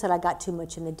people said I got too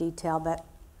much in the detail, but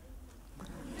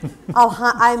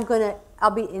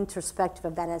I'll be introspective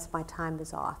of that as my time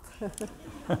is off.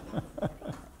 Did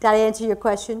I answer your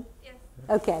question? Yes.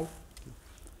 Okay.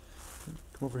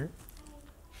 Come over here.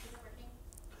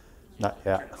 Not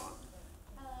yet.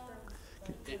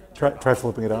 Try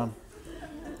flipping it on.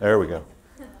 There we go.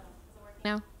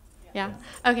 No? Yeah.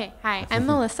 Okay. Hi, I'm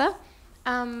Melissa.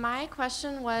 My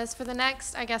question was, for the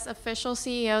next, I guess, official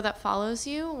CEO that follows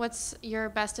you, what's your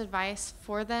best advice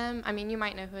for them? I mean, you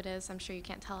might know who it is. I'm sure you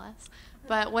can't tell us.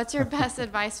 But what's your best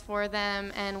advice for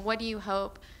them, and what do you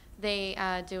hope they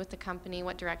do with the company?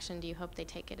 What direction do you hope they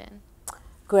take it in?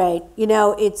 Great. You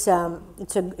know, it's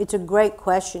a great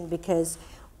question, because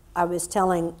I was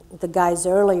telling the guys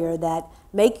earlier that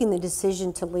making the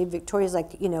decision to leave Victoria is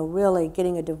like, you know, really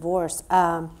getting a divorce,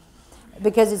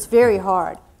 because it's very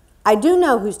hard. I do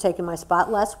know who's taking my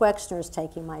spot. Les Wexner is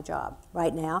taking my job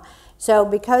right now. So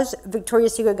because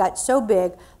Victoria's Secret got so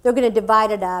big, they're going to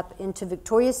divide it up into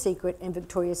Victoria's Secret and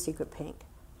Victoria's Secret Pink,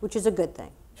 which is a good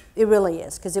thing. It really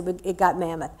is, because it got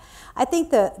mammoth. I think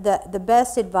the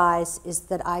best advice is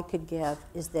that I could give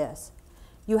is this.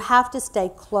 You have to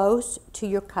stay close to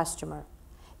your customer.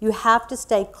 You have to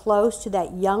stay close to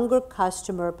that younger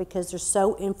customer, because they're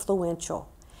so influential.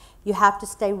 You have to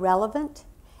stay relevant,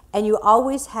 and you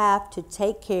always have to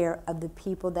take care of the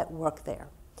people that work there.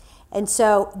 And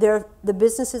so the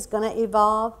business is going to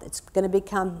evolve. It's going to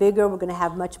become bigger. We're going to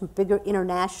have much bigger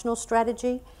international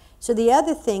strategy. So the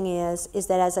other thing is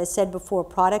that, as I said before,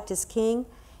 product is king,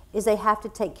 is they have to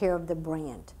take care of the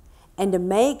brand. And to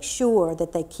make sure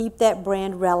that they keep that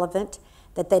brand relevant,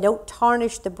 that they don't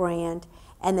tarnish the brand,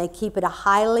 and they keep it a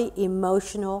highly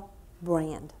emotional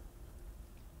brand.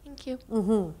 Thank you.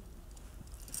 Mm-hmm.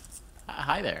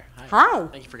 Hi there. Hi.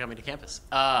 Thank you for coming to campus.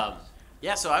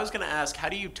 Yeah, so I was going to ask, how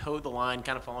do you toe the line,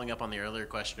 kind of following up on the earlier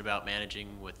question about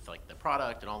managing with like the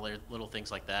product and all the little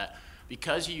things like that?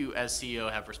 Because you, as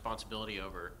CEO, have responsibility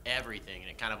over everything, and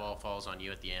it kind of all falls on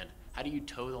you at the end. How do you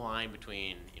toe the line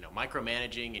between, you know,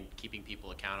 micromanaging and keeping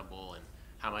people accountable, and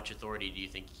how much authority do you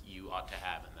think you ought to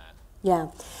have in that? Yeah.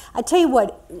 I tell you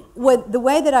what the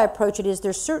way that I approach it is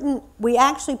we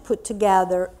actually put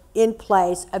together in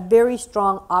place a very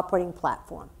strong operating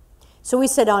platform. So we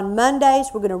said on Mondays,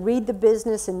 we're going to read the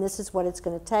business, and this is what it's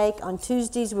going to take. On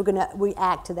Tuesdays, we're going to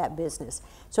react to that business.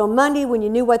 So on Monday, when you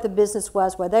knew what the business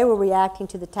was, while they were reacting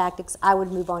to the tactics, I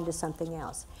would move on to something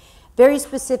else. Very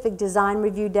specific design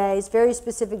review days, very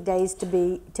specific days to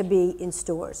be in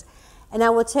stores. And I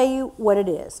will tell you what it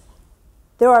is.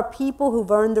 There are people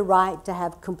who've earned the right to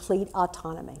have complete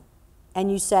autonomy.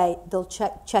 And you say, they'll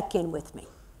check in with me.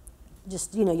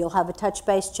 Just, you know, you'll have a touch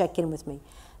base, check in with me.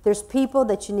 There's people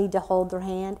that you need to hold their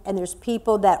hand, and there's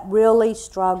people that really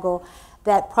struggle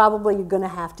that probably you're going to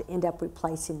have to end up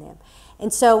replacing them.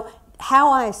 And so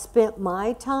how I spent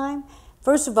my time,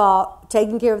 first of all,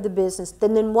 taking care of the business,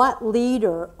 then what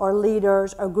leader or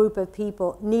leaders or group of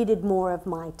people needed more of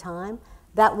my time,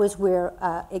 that was where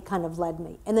it kind of led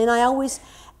me. And then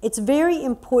it's very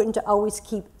important to always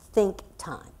keep think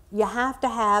time. You have to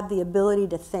have the ability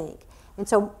to think. And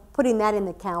so putting that in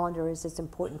the calendar is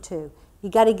important too. You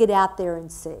got to get out there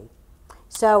and see.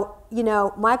 So, you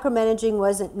know, micromanaging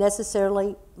wasn't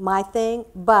necessarily my thing,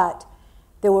 but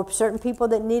there were certain people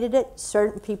that needed it,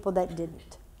 certain people that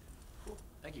didn't. Cool.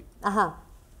 Thank you. Uh-huh.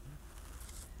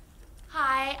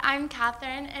 Hi, I'm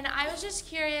Catherine, and I was just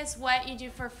curious what you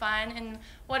do for fun, and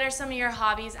what are some of your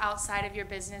hobbies outside of your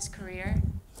business career?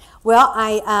 Well,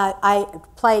 I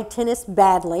play tennis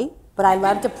badly, but I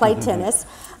love to play tennis.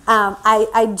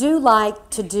 I do like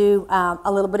to do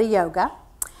a little bit of yoga,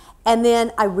 and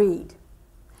then I read.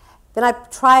 Then I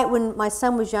try it when my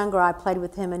son was younger. I played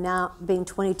with him, and now being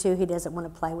 22, he doesn't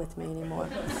want to play with me anymore.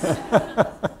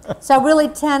 So really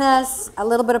tennis, a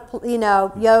little bit of, you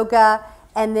know, yoga,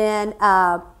 and then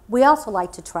we also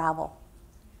like to travel.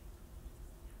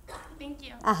 Thank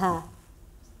you. Uh-huh.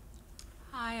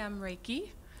 Hi, I'm Reiki,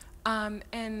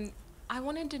 and I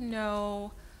wanted to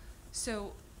know,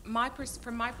 so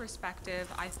from my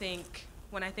perspective, I think,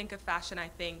 when I think of fashion, I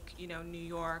think, you know, New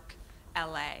York,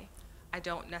 LA. I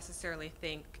don't necessarily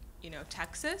think, you know,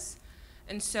 Texas.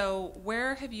 And so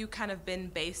where have you kind of been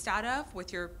based out of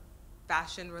with your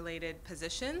fashion-related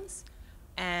positions?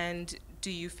 And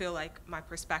do you feel like my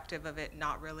perspective of it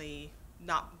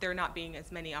there not being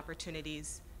as many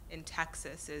opportunities in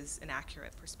Texas is an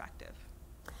accurate perspective?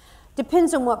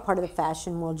 Depends on what part of the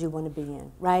fashion world you want to be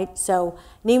in, right? So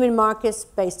Neiman Marcus,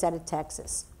 based out of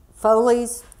Texas.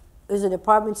 Foley's is a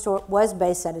department store, was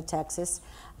based out of Texas.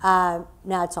 Now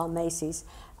it's all Macy's.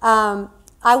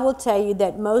 I will tell you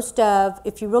that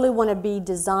if you really want to be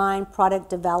design, product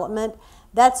development,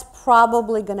 that's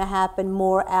probably going to happen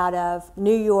more out of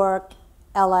New York,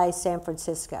 LA, San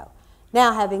Francisco.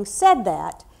 Now, having said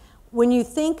that, when you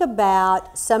think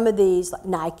about some of these, like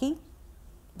Nike,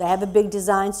 they have a big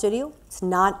design studio. It's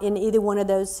not in either one of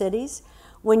those cities.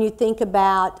 When you think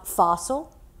about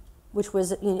Fossil, which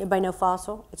was, everybody know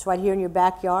Fossil? It's right here in your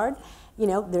backyard.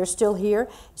 They're still here.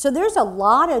 So there's a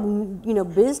lot of,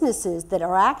 businesses that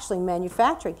are actually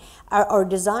manufacturing or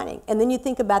designing. And then you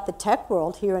think about the tech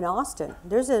world here in Austin.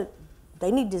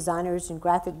 They need designers and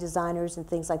graphic designers and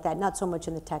things like that. Not so much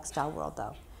in the textile world,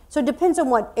 though. So it depends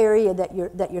on what area that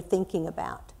you're thinking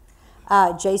about.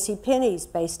 JCPenney's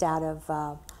based out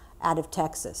of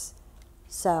Texas.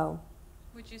 So.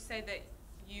 Would you say that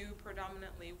you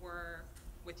predominantly were,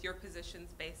 with your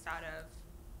positions, based out of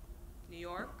New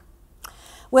York?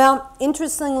 Well,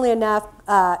 interestingly enough,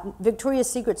 Victoria's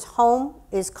Secret's home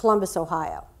is Columbus,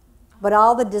 Ohio. But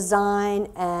all the design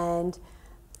and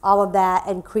all of that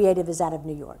and creative is out of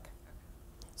New York.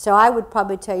 So I would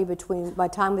probably tell you between my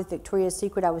time with Victoria's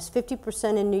Secret, I was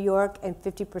 50% in New York and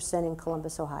 50% in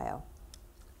Columbus, Ohio.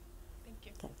 Thank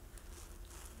you. Okay.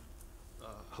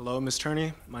 Hello, Ms.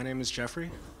 Turney. My name is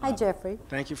Jeffrey. Hi, Jeffrey.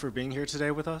 Thank you for being here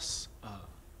today with us.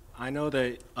 I know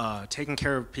that taking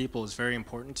care of people is very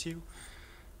important to you.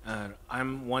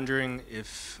 I'm wondering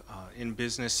if in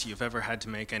business you've ever had to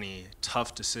make any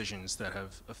tough decisions that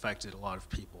have affected a lot of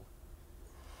people.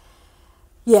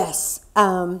 Yes.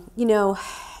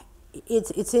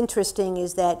 It's interesting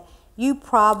is that you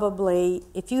probably,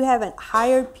 if you haven't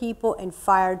hired people and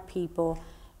fired people,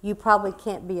 you probably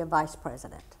can't be a vice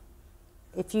president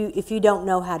if you don't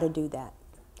know how to do that.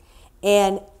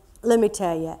 And let me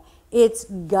tell you, it's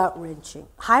gut-wrenching.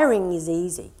 Hiring is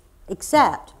easy,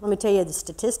 except, let me tell you the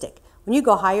statistic. When you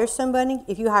go hire somebody,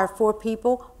 if you hire 4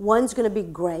 people, 1's going to be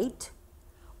great,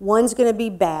 1's going to be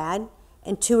bad,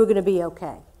 and 2 are going to be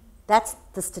okay. That's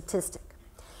the statistic.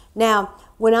 Now,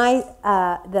 when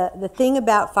the thing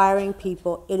about firing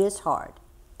people, it is hard.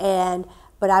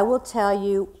 But I will tell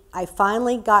you, I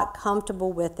finally got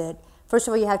comfortable with it. First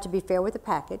of all, you have to be fair with the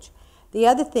package. The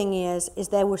other thing is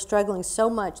they were struggling so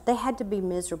much, they had to be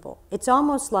miserable. It's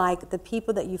almost like the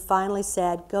people that you finally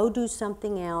said, go do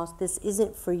something else, this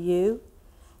isn't for you,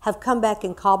 have come back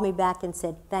and called me back and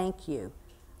said, thank you.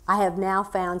 I have now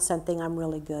found something I'm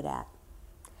really good at.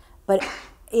 But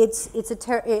it's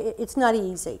not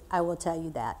easy, I will tell you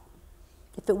that.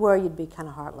 If it were, you'd be kind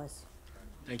of heartless.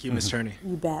 Thank you, Ms. Turney.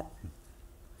 You bet.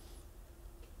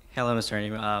 Hello, Ms.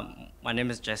 Turney. My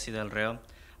name is Jesse Del Rio.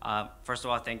 First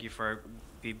of all, thank you for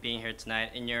being here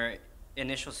tonight. In your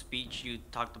initial speech, you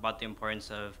talked about the importance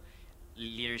of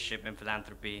leadership and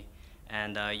philanthropy.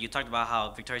 And you talked about how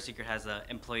Victoria's Secret has an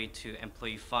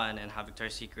employee-to-employee fund and how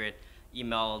Victoria's Secret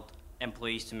emailed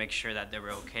employees to make sure that they were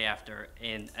okay after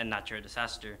a natural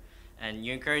disaster. And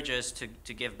you encourage us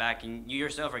to give back, and you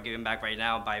yourself are giving back right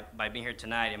now by being here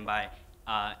tonight and by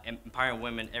empowering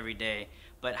women every day.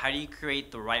 But how do you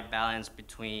create the right balance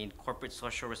between corporate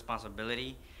social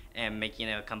responsibility and making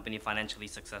a company financially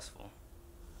successful?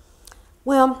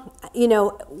 Well,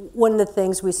 one of the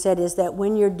things we said is that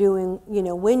when you're doing,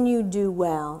 when you do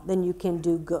well, then you can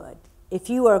do good. If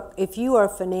you are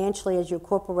financially, as your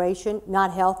corporation,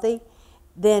 not healthy,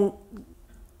 then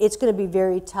it's going to be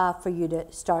very tough for you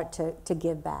to start to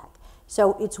give back.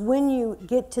 So it's when you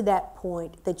get to that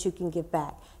point that you can give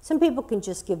back. Some people can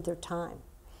just give their time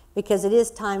because it is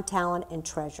time, talent, and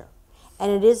treasure. And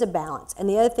it is a balance. And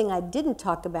the other thing I didn't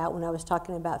talk about when I was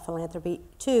talking about philanthropy,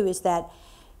 too, is that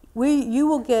you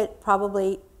will get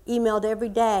probably emailed every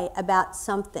day about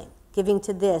something, giving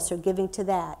to this or giving to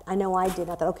that. I know I did.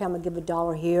 I thought, okay, I'm going to give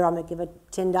 $1 here, I'm going to give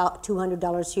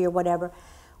 $200 here, whatever.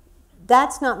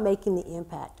 That's not making the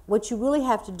impact. What you really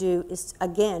have to do is,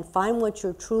 again, find what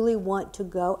you truly want to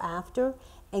go after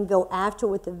and go after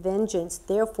with a vengeance.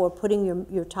 Therefore, putting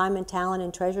your time and talent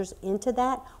and treasures into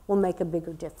that will make a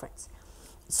bigger difference.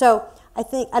 So I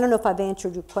don't know if I've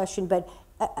answered your question, but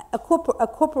a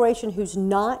corporation who's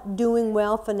not doing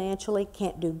well financially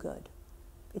can't do good.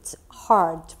 It's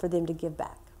hard for them to give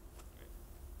back.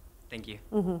 Thank you.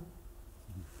 Mm-hmm.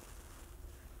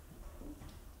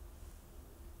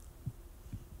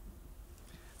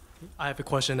 I have a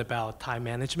question about time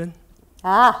management.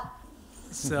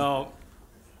 So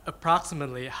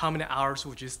approximately how many hours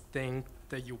would you think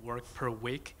that you work per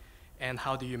week? And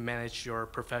how do you manage your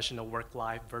professional work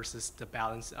life versus the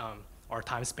balance or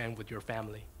time spent with your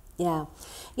family? Yeah.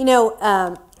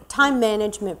 Time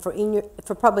management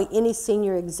for probably any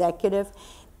senior executive,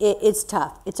 it's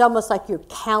tough. It's almost like your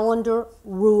calendar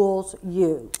rules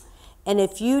you. And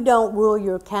if you don't rule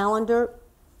your calendar,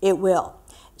 it will.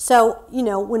 So,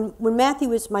 when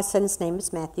Matthew my son's name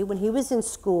is Matthew, when he was in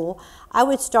school, I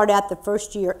would start out the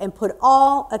first year and put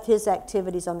all of his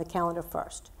activities on the calendar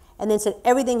first. And then said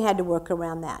everything had to work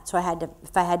around that. So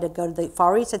if I had to go to the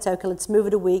Far East, I'd say, okay, let's move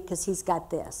it a week because he's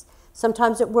got this.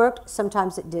 Sometimes it worked,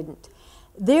 sometimes it didn't.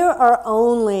 There are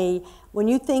only, when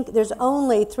you think there's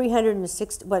only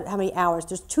 360, how many hours?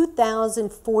 There's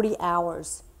 2,040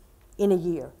 hours in a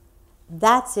year.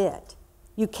 That's it.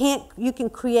 You can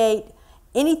create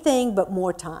anything but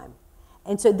more time.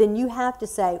 And so then you have to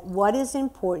say, what is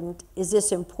important? Is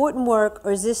this important work,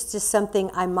 or is this just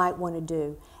something I might want to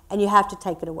do? And you have to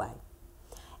take it away.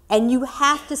 And you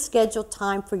have to schedule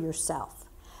time for yourself.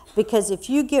 Because if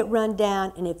you get run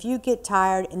down and if you get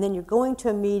tired and then you're going to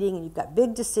a meeting and you've got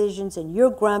big decisions and you're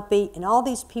grumpy and all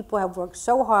these people have worked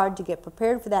so hard to get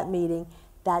prepared for that meeting,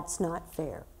 that's not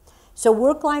fair. So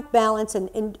work-life balance,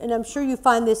 and I'm sure you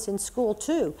find this in school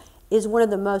too, is one of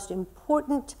the most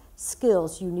important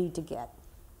skills you need to get.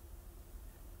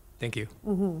 Thank you.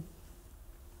 Mm-hmm.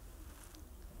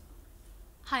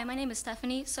 Hi, my name is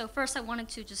Stephanie. So first I wanted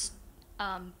to just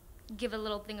give a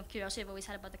little thing of curiosity I've always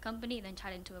had about the company and then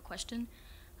tie it into a question.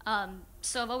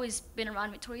 So I've always been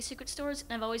around Victoria's Secret stores,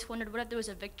 and I've always wondered, what if there was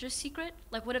a Victor's Secret?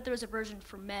 Like, what if there was a version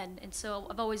for men? And so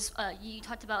I've always, you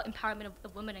talked about empowerment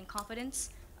of women and confidence.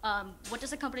 What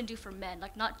does the company do for men?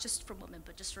 Like, not just for women,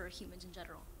 but just for humans in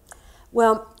general?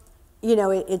 Well,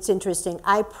 it's interesting.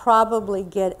 I probably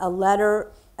get a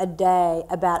letter a day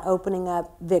about opening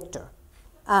up Victor.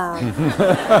 And,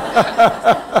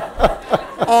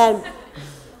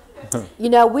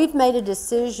 we've made a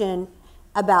decision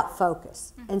about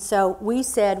focus. And so we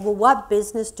said, well, what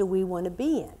business do we want to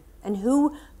be in? And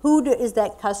who is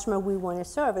that customer we want to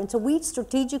serve? And so we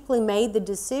strategically made the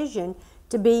decision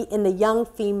to be in the young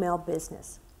female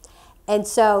business. And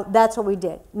so that's what we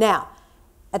did. Now,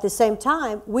 at the same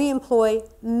time, we employ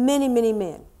many, many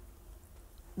men.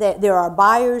 There are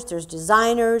buyers, there's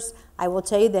designers. I will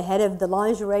tell you, the head of the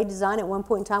lingerie design at one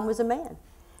point in time was a man.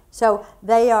 So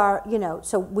they are,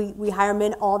 so we hire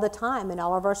men all the time in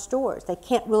all of our stores. They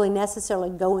can't really necessarily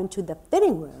go into the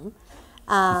fitting room,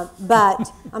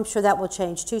 but I'm sure that will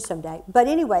change too someday. But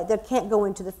anyway, they can't go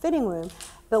into the fitting room,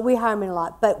 but we hire men a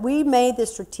lot. But we made the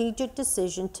strategic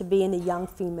decision to be in the young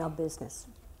female business.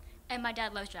 And my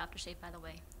dad loves your aftershave, by the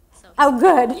way. So. Oh,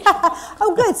 good. Yeah.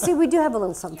 Oh, good. See, we do have a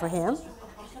little something for him.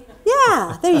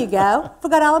 Yeah, there you go.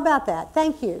 Forgot all about that.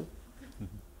 Thank you.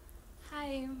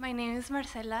 Hi, my name is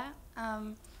Marcela.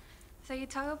 So you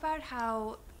talk about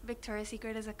how Victoria's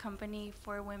Secret is a company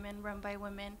for women, run by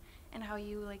women, and how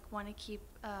you want to keep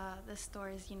the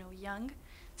stores, young.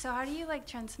 So how do you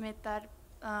transmit that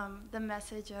the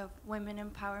message of women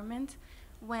empowerment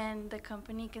when the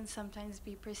company can sometimes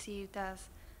be perceived as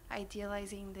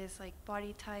idealizing this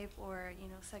body type or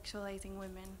sexualizing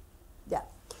women? Yeah.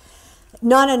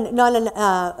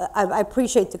 I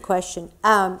appreciate the question.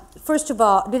 First of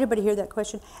all, did everybody hear that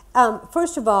question?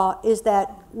 First of all, is that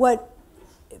what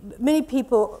many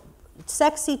people,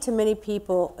 sexy to many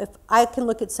people, if I can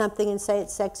look at something and say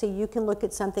it's sexy, you can look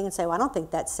at something and say, well, I don't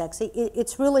think that's sexy.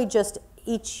 It's really just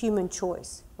each human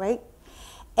choice, right?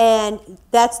 And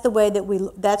that's the way that we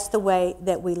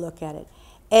look at it.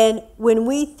 And when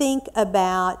we think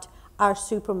about our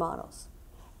supermodels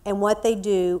and what they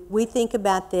do, we think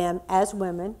about them as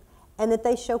women and that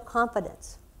they show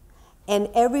confidence. And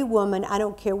every woman, I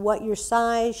don't care what your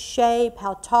size, shape,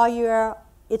 how tall you are,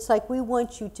 it's like we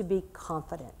want you to be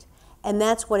confident. And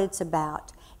that's what it's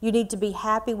about. You need to be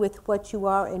happy with what you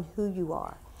are and who you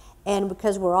are. And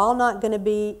because we're all not going to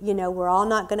be, we're all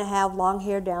not going to have long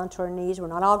hair down to our knees. We're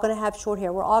not all going to have short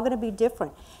hair. We're all going to be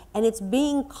different. And it's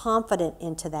being confident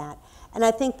into that. And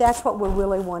I think that's what we're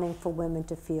really wanting for women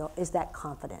to feel, is that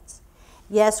confidence.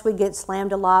 Yes, we get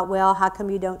slammed a lot. Well, how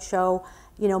come you don't show,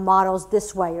 models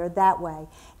this way or that way?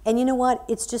 And you know what?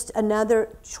 It's just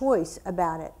another choice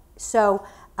about it. So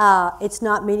it's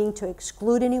not meaning to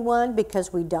exclude anyone,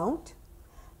 because we don't.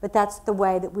 But that's the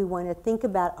way that we want to think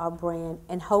about our brand,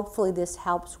 and hopefully this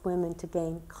helps women to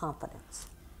gain confidence.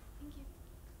 Thank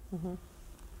you. Mm-hmm.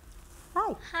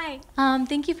 Hi. Hi.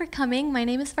 Thank you for coming. My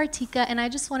name is Vartika, and I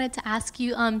just wanted to ask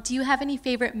you, do you have any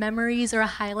favorite memories or a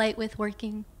highlight with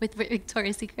working with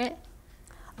Victoria's Secret?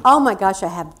 Oh my gosh, I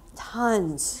have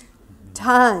tons.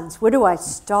 Tons. Where do I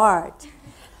start?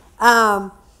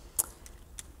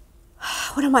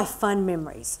 What are my fun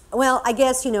memories? Well, I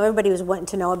guess, everybody was wanting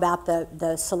to know about the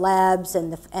celebs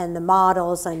and the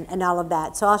models and all of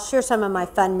that. So I'll share some of my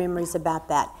fun memories about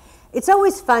that. It's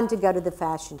always fun to go to the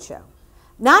fashion show.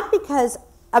 Not because,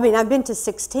 I've been to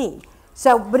 16.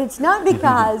 But it's not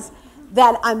because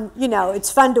that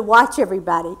it's fun to watch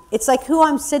everybody. It's like who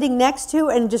I'm sitting next to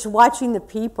and just watching the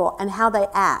people and how they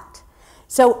act.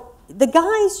 So the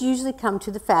guys usually come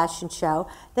to the fashion show.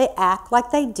 They act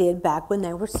like they did back when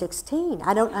they were 16.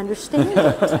 I don't understand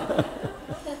it.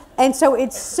 And so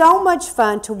it's so much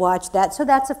fun to watch that. So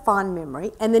that's a fond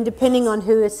memory. And then depending on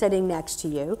who is sitting next to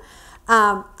you.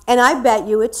 And I bet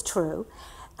you it's true.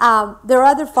 There are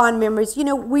other fond memories.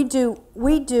 We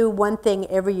do one thing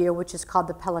every year, which is called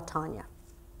the Pelotonia,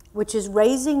 which is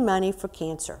raising money for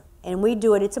cancer. And we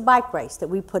do it, it's a bike race that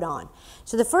we put on.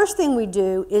 So the first thing we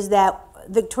do is that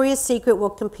Victoria's Secret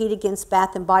will compete against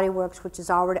Bath & Body Works, which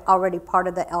is already part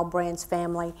of the L Brands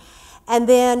family. And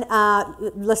then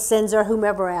La Senza or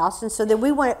whomever else. And so then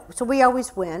we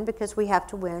always win because we have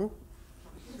to win.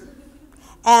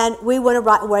 And we want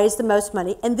to raise the most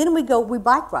money. And then we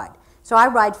bike ride. So I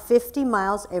ride 50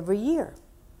 miles every year.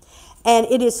 And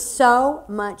it is so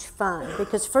much fun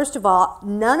because, first of all,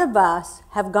 none of us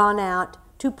have gone out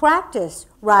to practice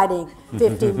riding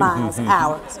 50 miles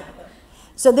hours.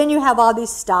 So then you have all these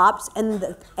stops, and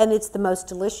it's the most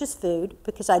delicious food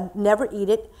because I never eat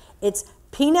it. It's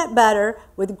peanut butter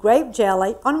with grape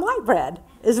jelly on white bread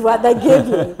is what they give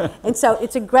you. And so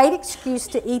it's a great excuse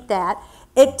to eat that.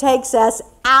 It takes us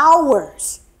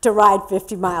hours to ride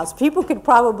 50 miles. People could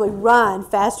probably run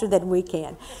faster than we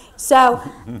can. So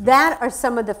that are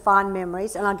some of the fond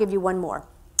memories, and I'll give you one more.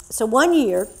 So one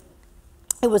year,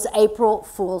 it was April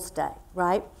Fool's Day,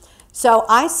 right? So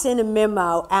I sent a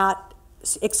memo out,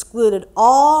 excluded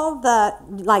all the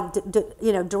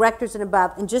directors and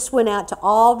above, and just went out to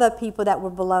all the people that were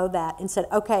below that and said,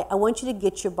 okay, I want you to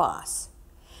get your boss.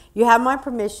 You have my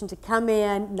permission to come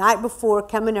in night before,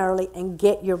 come in early, and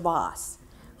get your boss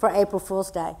for April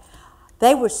Fool's Day.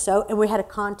 They were and we had a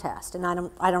contest, and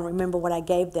I don't remember what I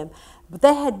gave them, but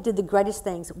they did the greatest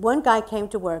things. One guy came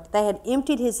to work. They had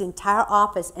emptied his entire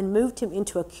office and moved him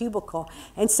into a cubicle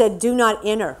and said, do not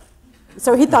enter.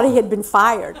 So he thought he had been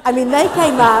fired. They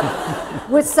came up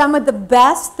with some of the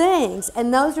best things,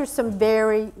 and those are some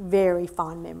very, very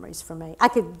fond memories for me. I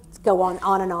could go on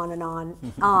and on and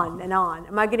on, on and on.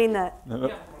 Am I getting the... No.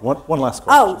 One last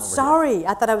question. Oh, sorry.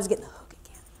 I thought I was getting the hook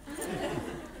again.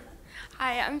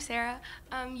 Hi, I'm Sarah.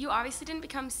 You obviously didn't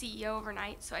become CEO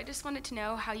overnight, so I just wanted to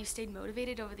know how you stayed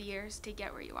motivated over the years to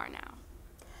get where you are now.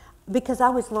 Because I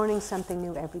was learning something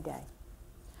new every day.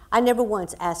 I never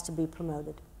once asked to be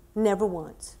promoted. Never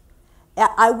once.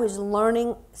 I was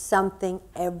learning something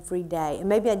every day. And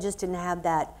maybe I just didn't have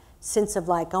that sense of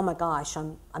like, oh my gosh,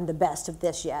 I'm the best of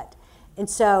this yet. And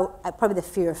so probably the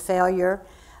fear of failure.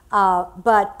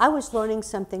 But I was learning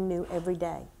something new every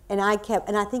day. And I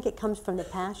think it comes from the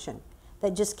passion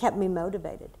that just kept me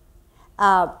motivated.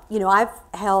 I've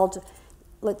held,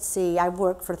 I've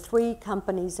worked for 3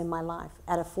 companies in my life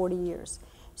out of 40 years.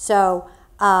 So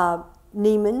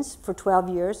Neiman's for 12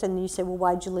 years, and you say, well,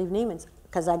 why'd you leave Neiman's?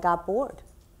 Because I got bored.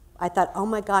 I thought, oh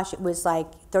my gosh, it was like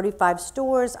 35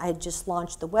 stores. I had just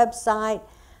launched the website.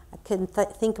 I couldn't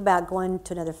think about going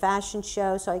to another fashion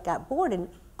show, so I got bored. And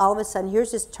all of a sudden,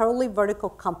 here's this totally vertical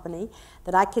company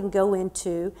that I can go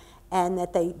into, and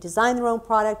that they design their own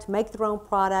product, make their own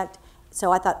product.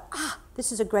 So I thought,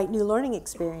 this is a great new learning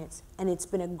experience. And it's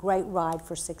been a great ride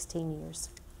for 16 years.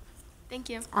 Thank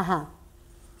you.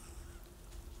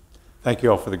 Thank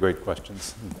you all for the great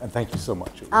questions, and thank you so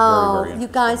much. It was very, very you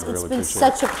guys, it's been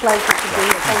such a pleasure to be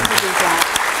here. Thank you, Jack.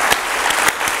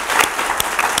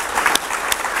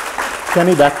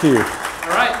 Kenny, back to you.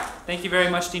 All right. Thank you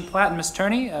very much, Dean Platt and Ms.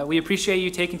 Turney. We appreciate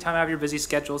you taking time out of your busy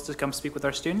schedules to come speak with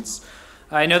our students.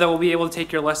 I know that we'll be able to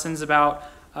take your lessons about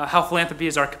how philanthropy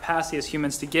is our capacity as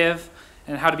humans to give,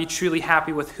 and how to be truly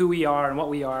happy with who we are and what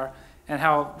we are, and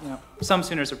how some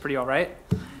Sooners are pretty all right,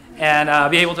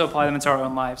 and be able to apply them into our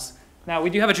own lives. Now,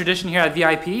 we do have a tradition here at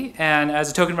VIP, and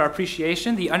as a token of our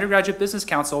appreciation, the Undergraduate Business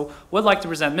Council would like to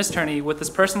present Ms. Turney with this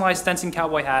personalized Stetson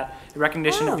cowboy hat in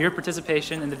recognition of your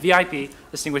participation in the VIP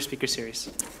Distinguished Speaker Series.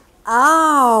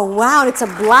 Oh, wow, it's a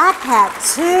black hat,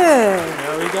 too.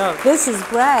 There we go. This is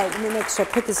great. Let me make sure I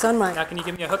put this on right. Now, can you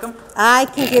give me a hook 'em? I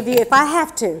can give you, if I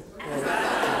have to.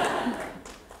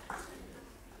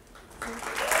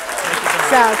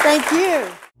 So, thank you.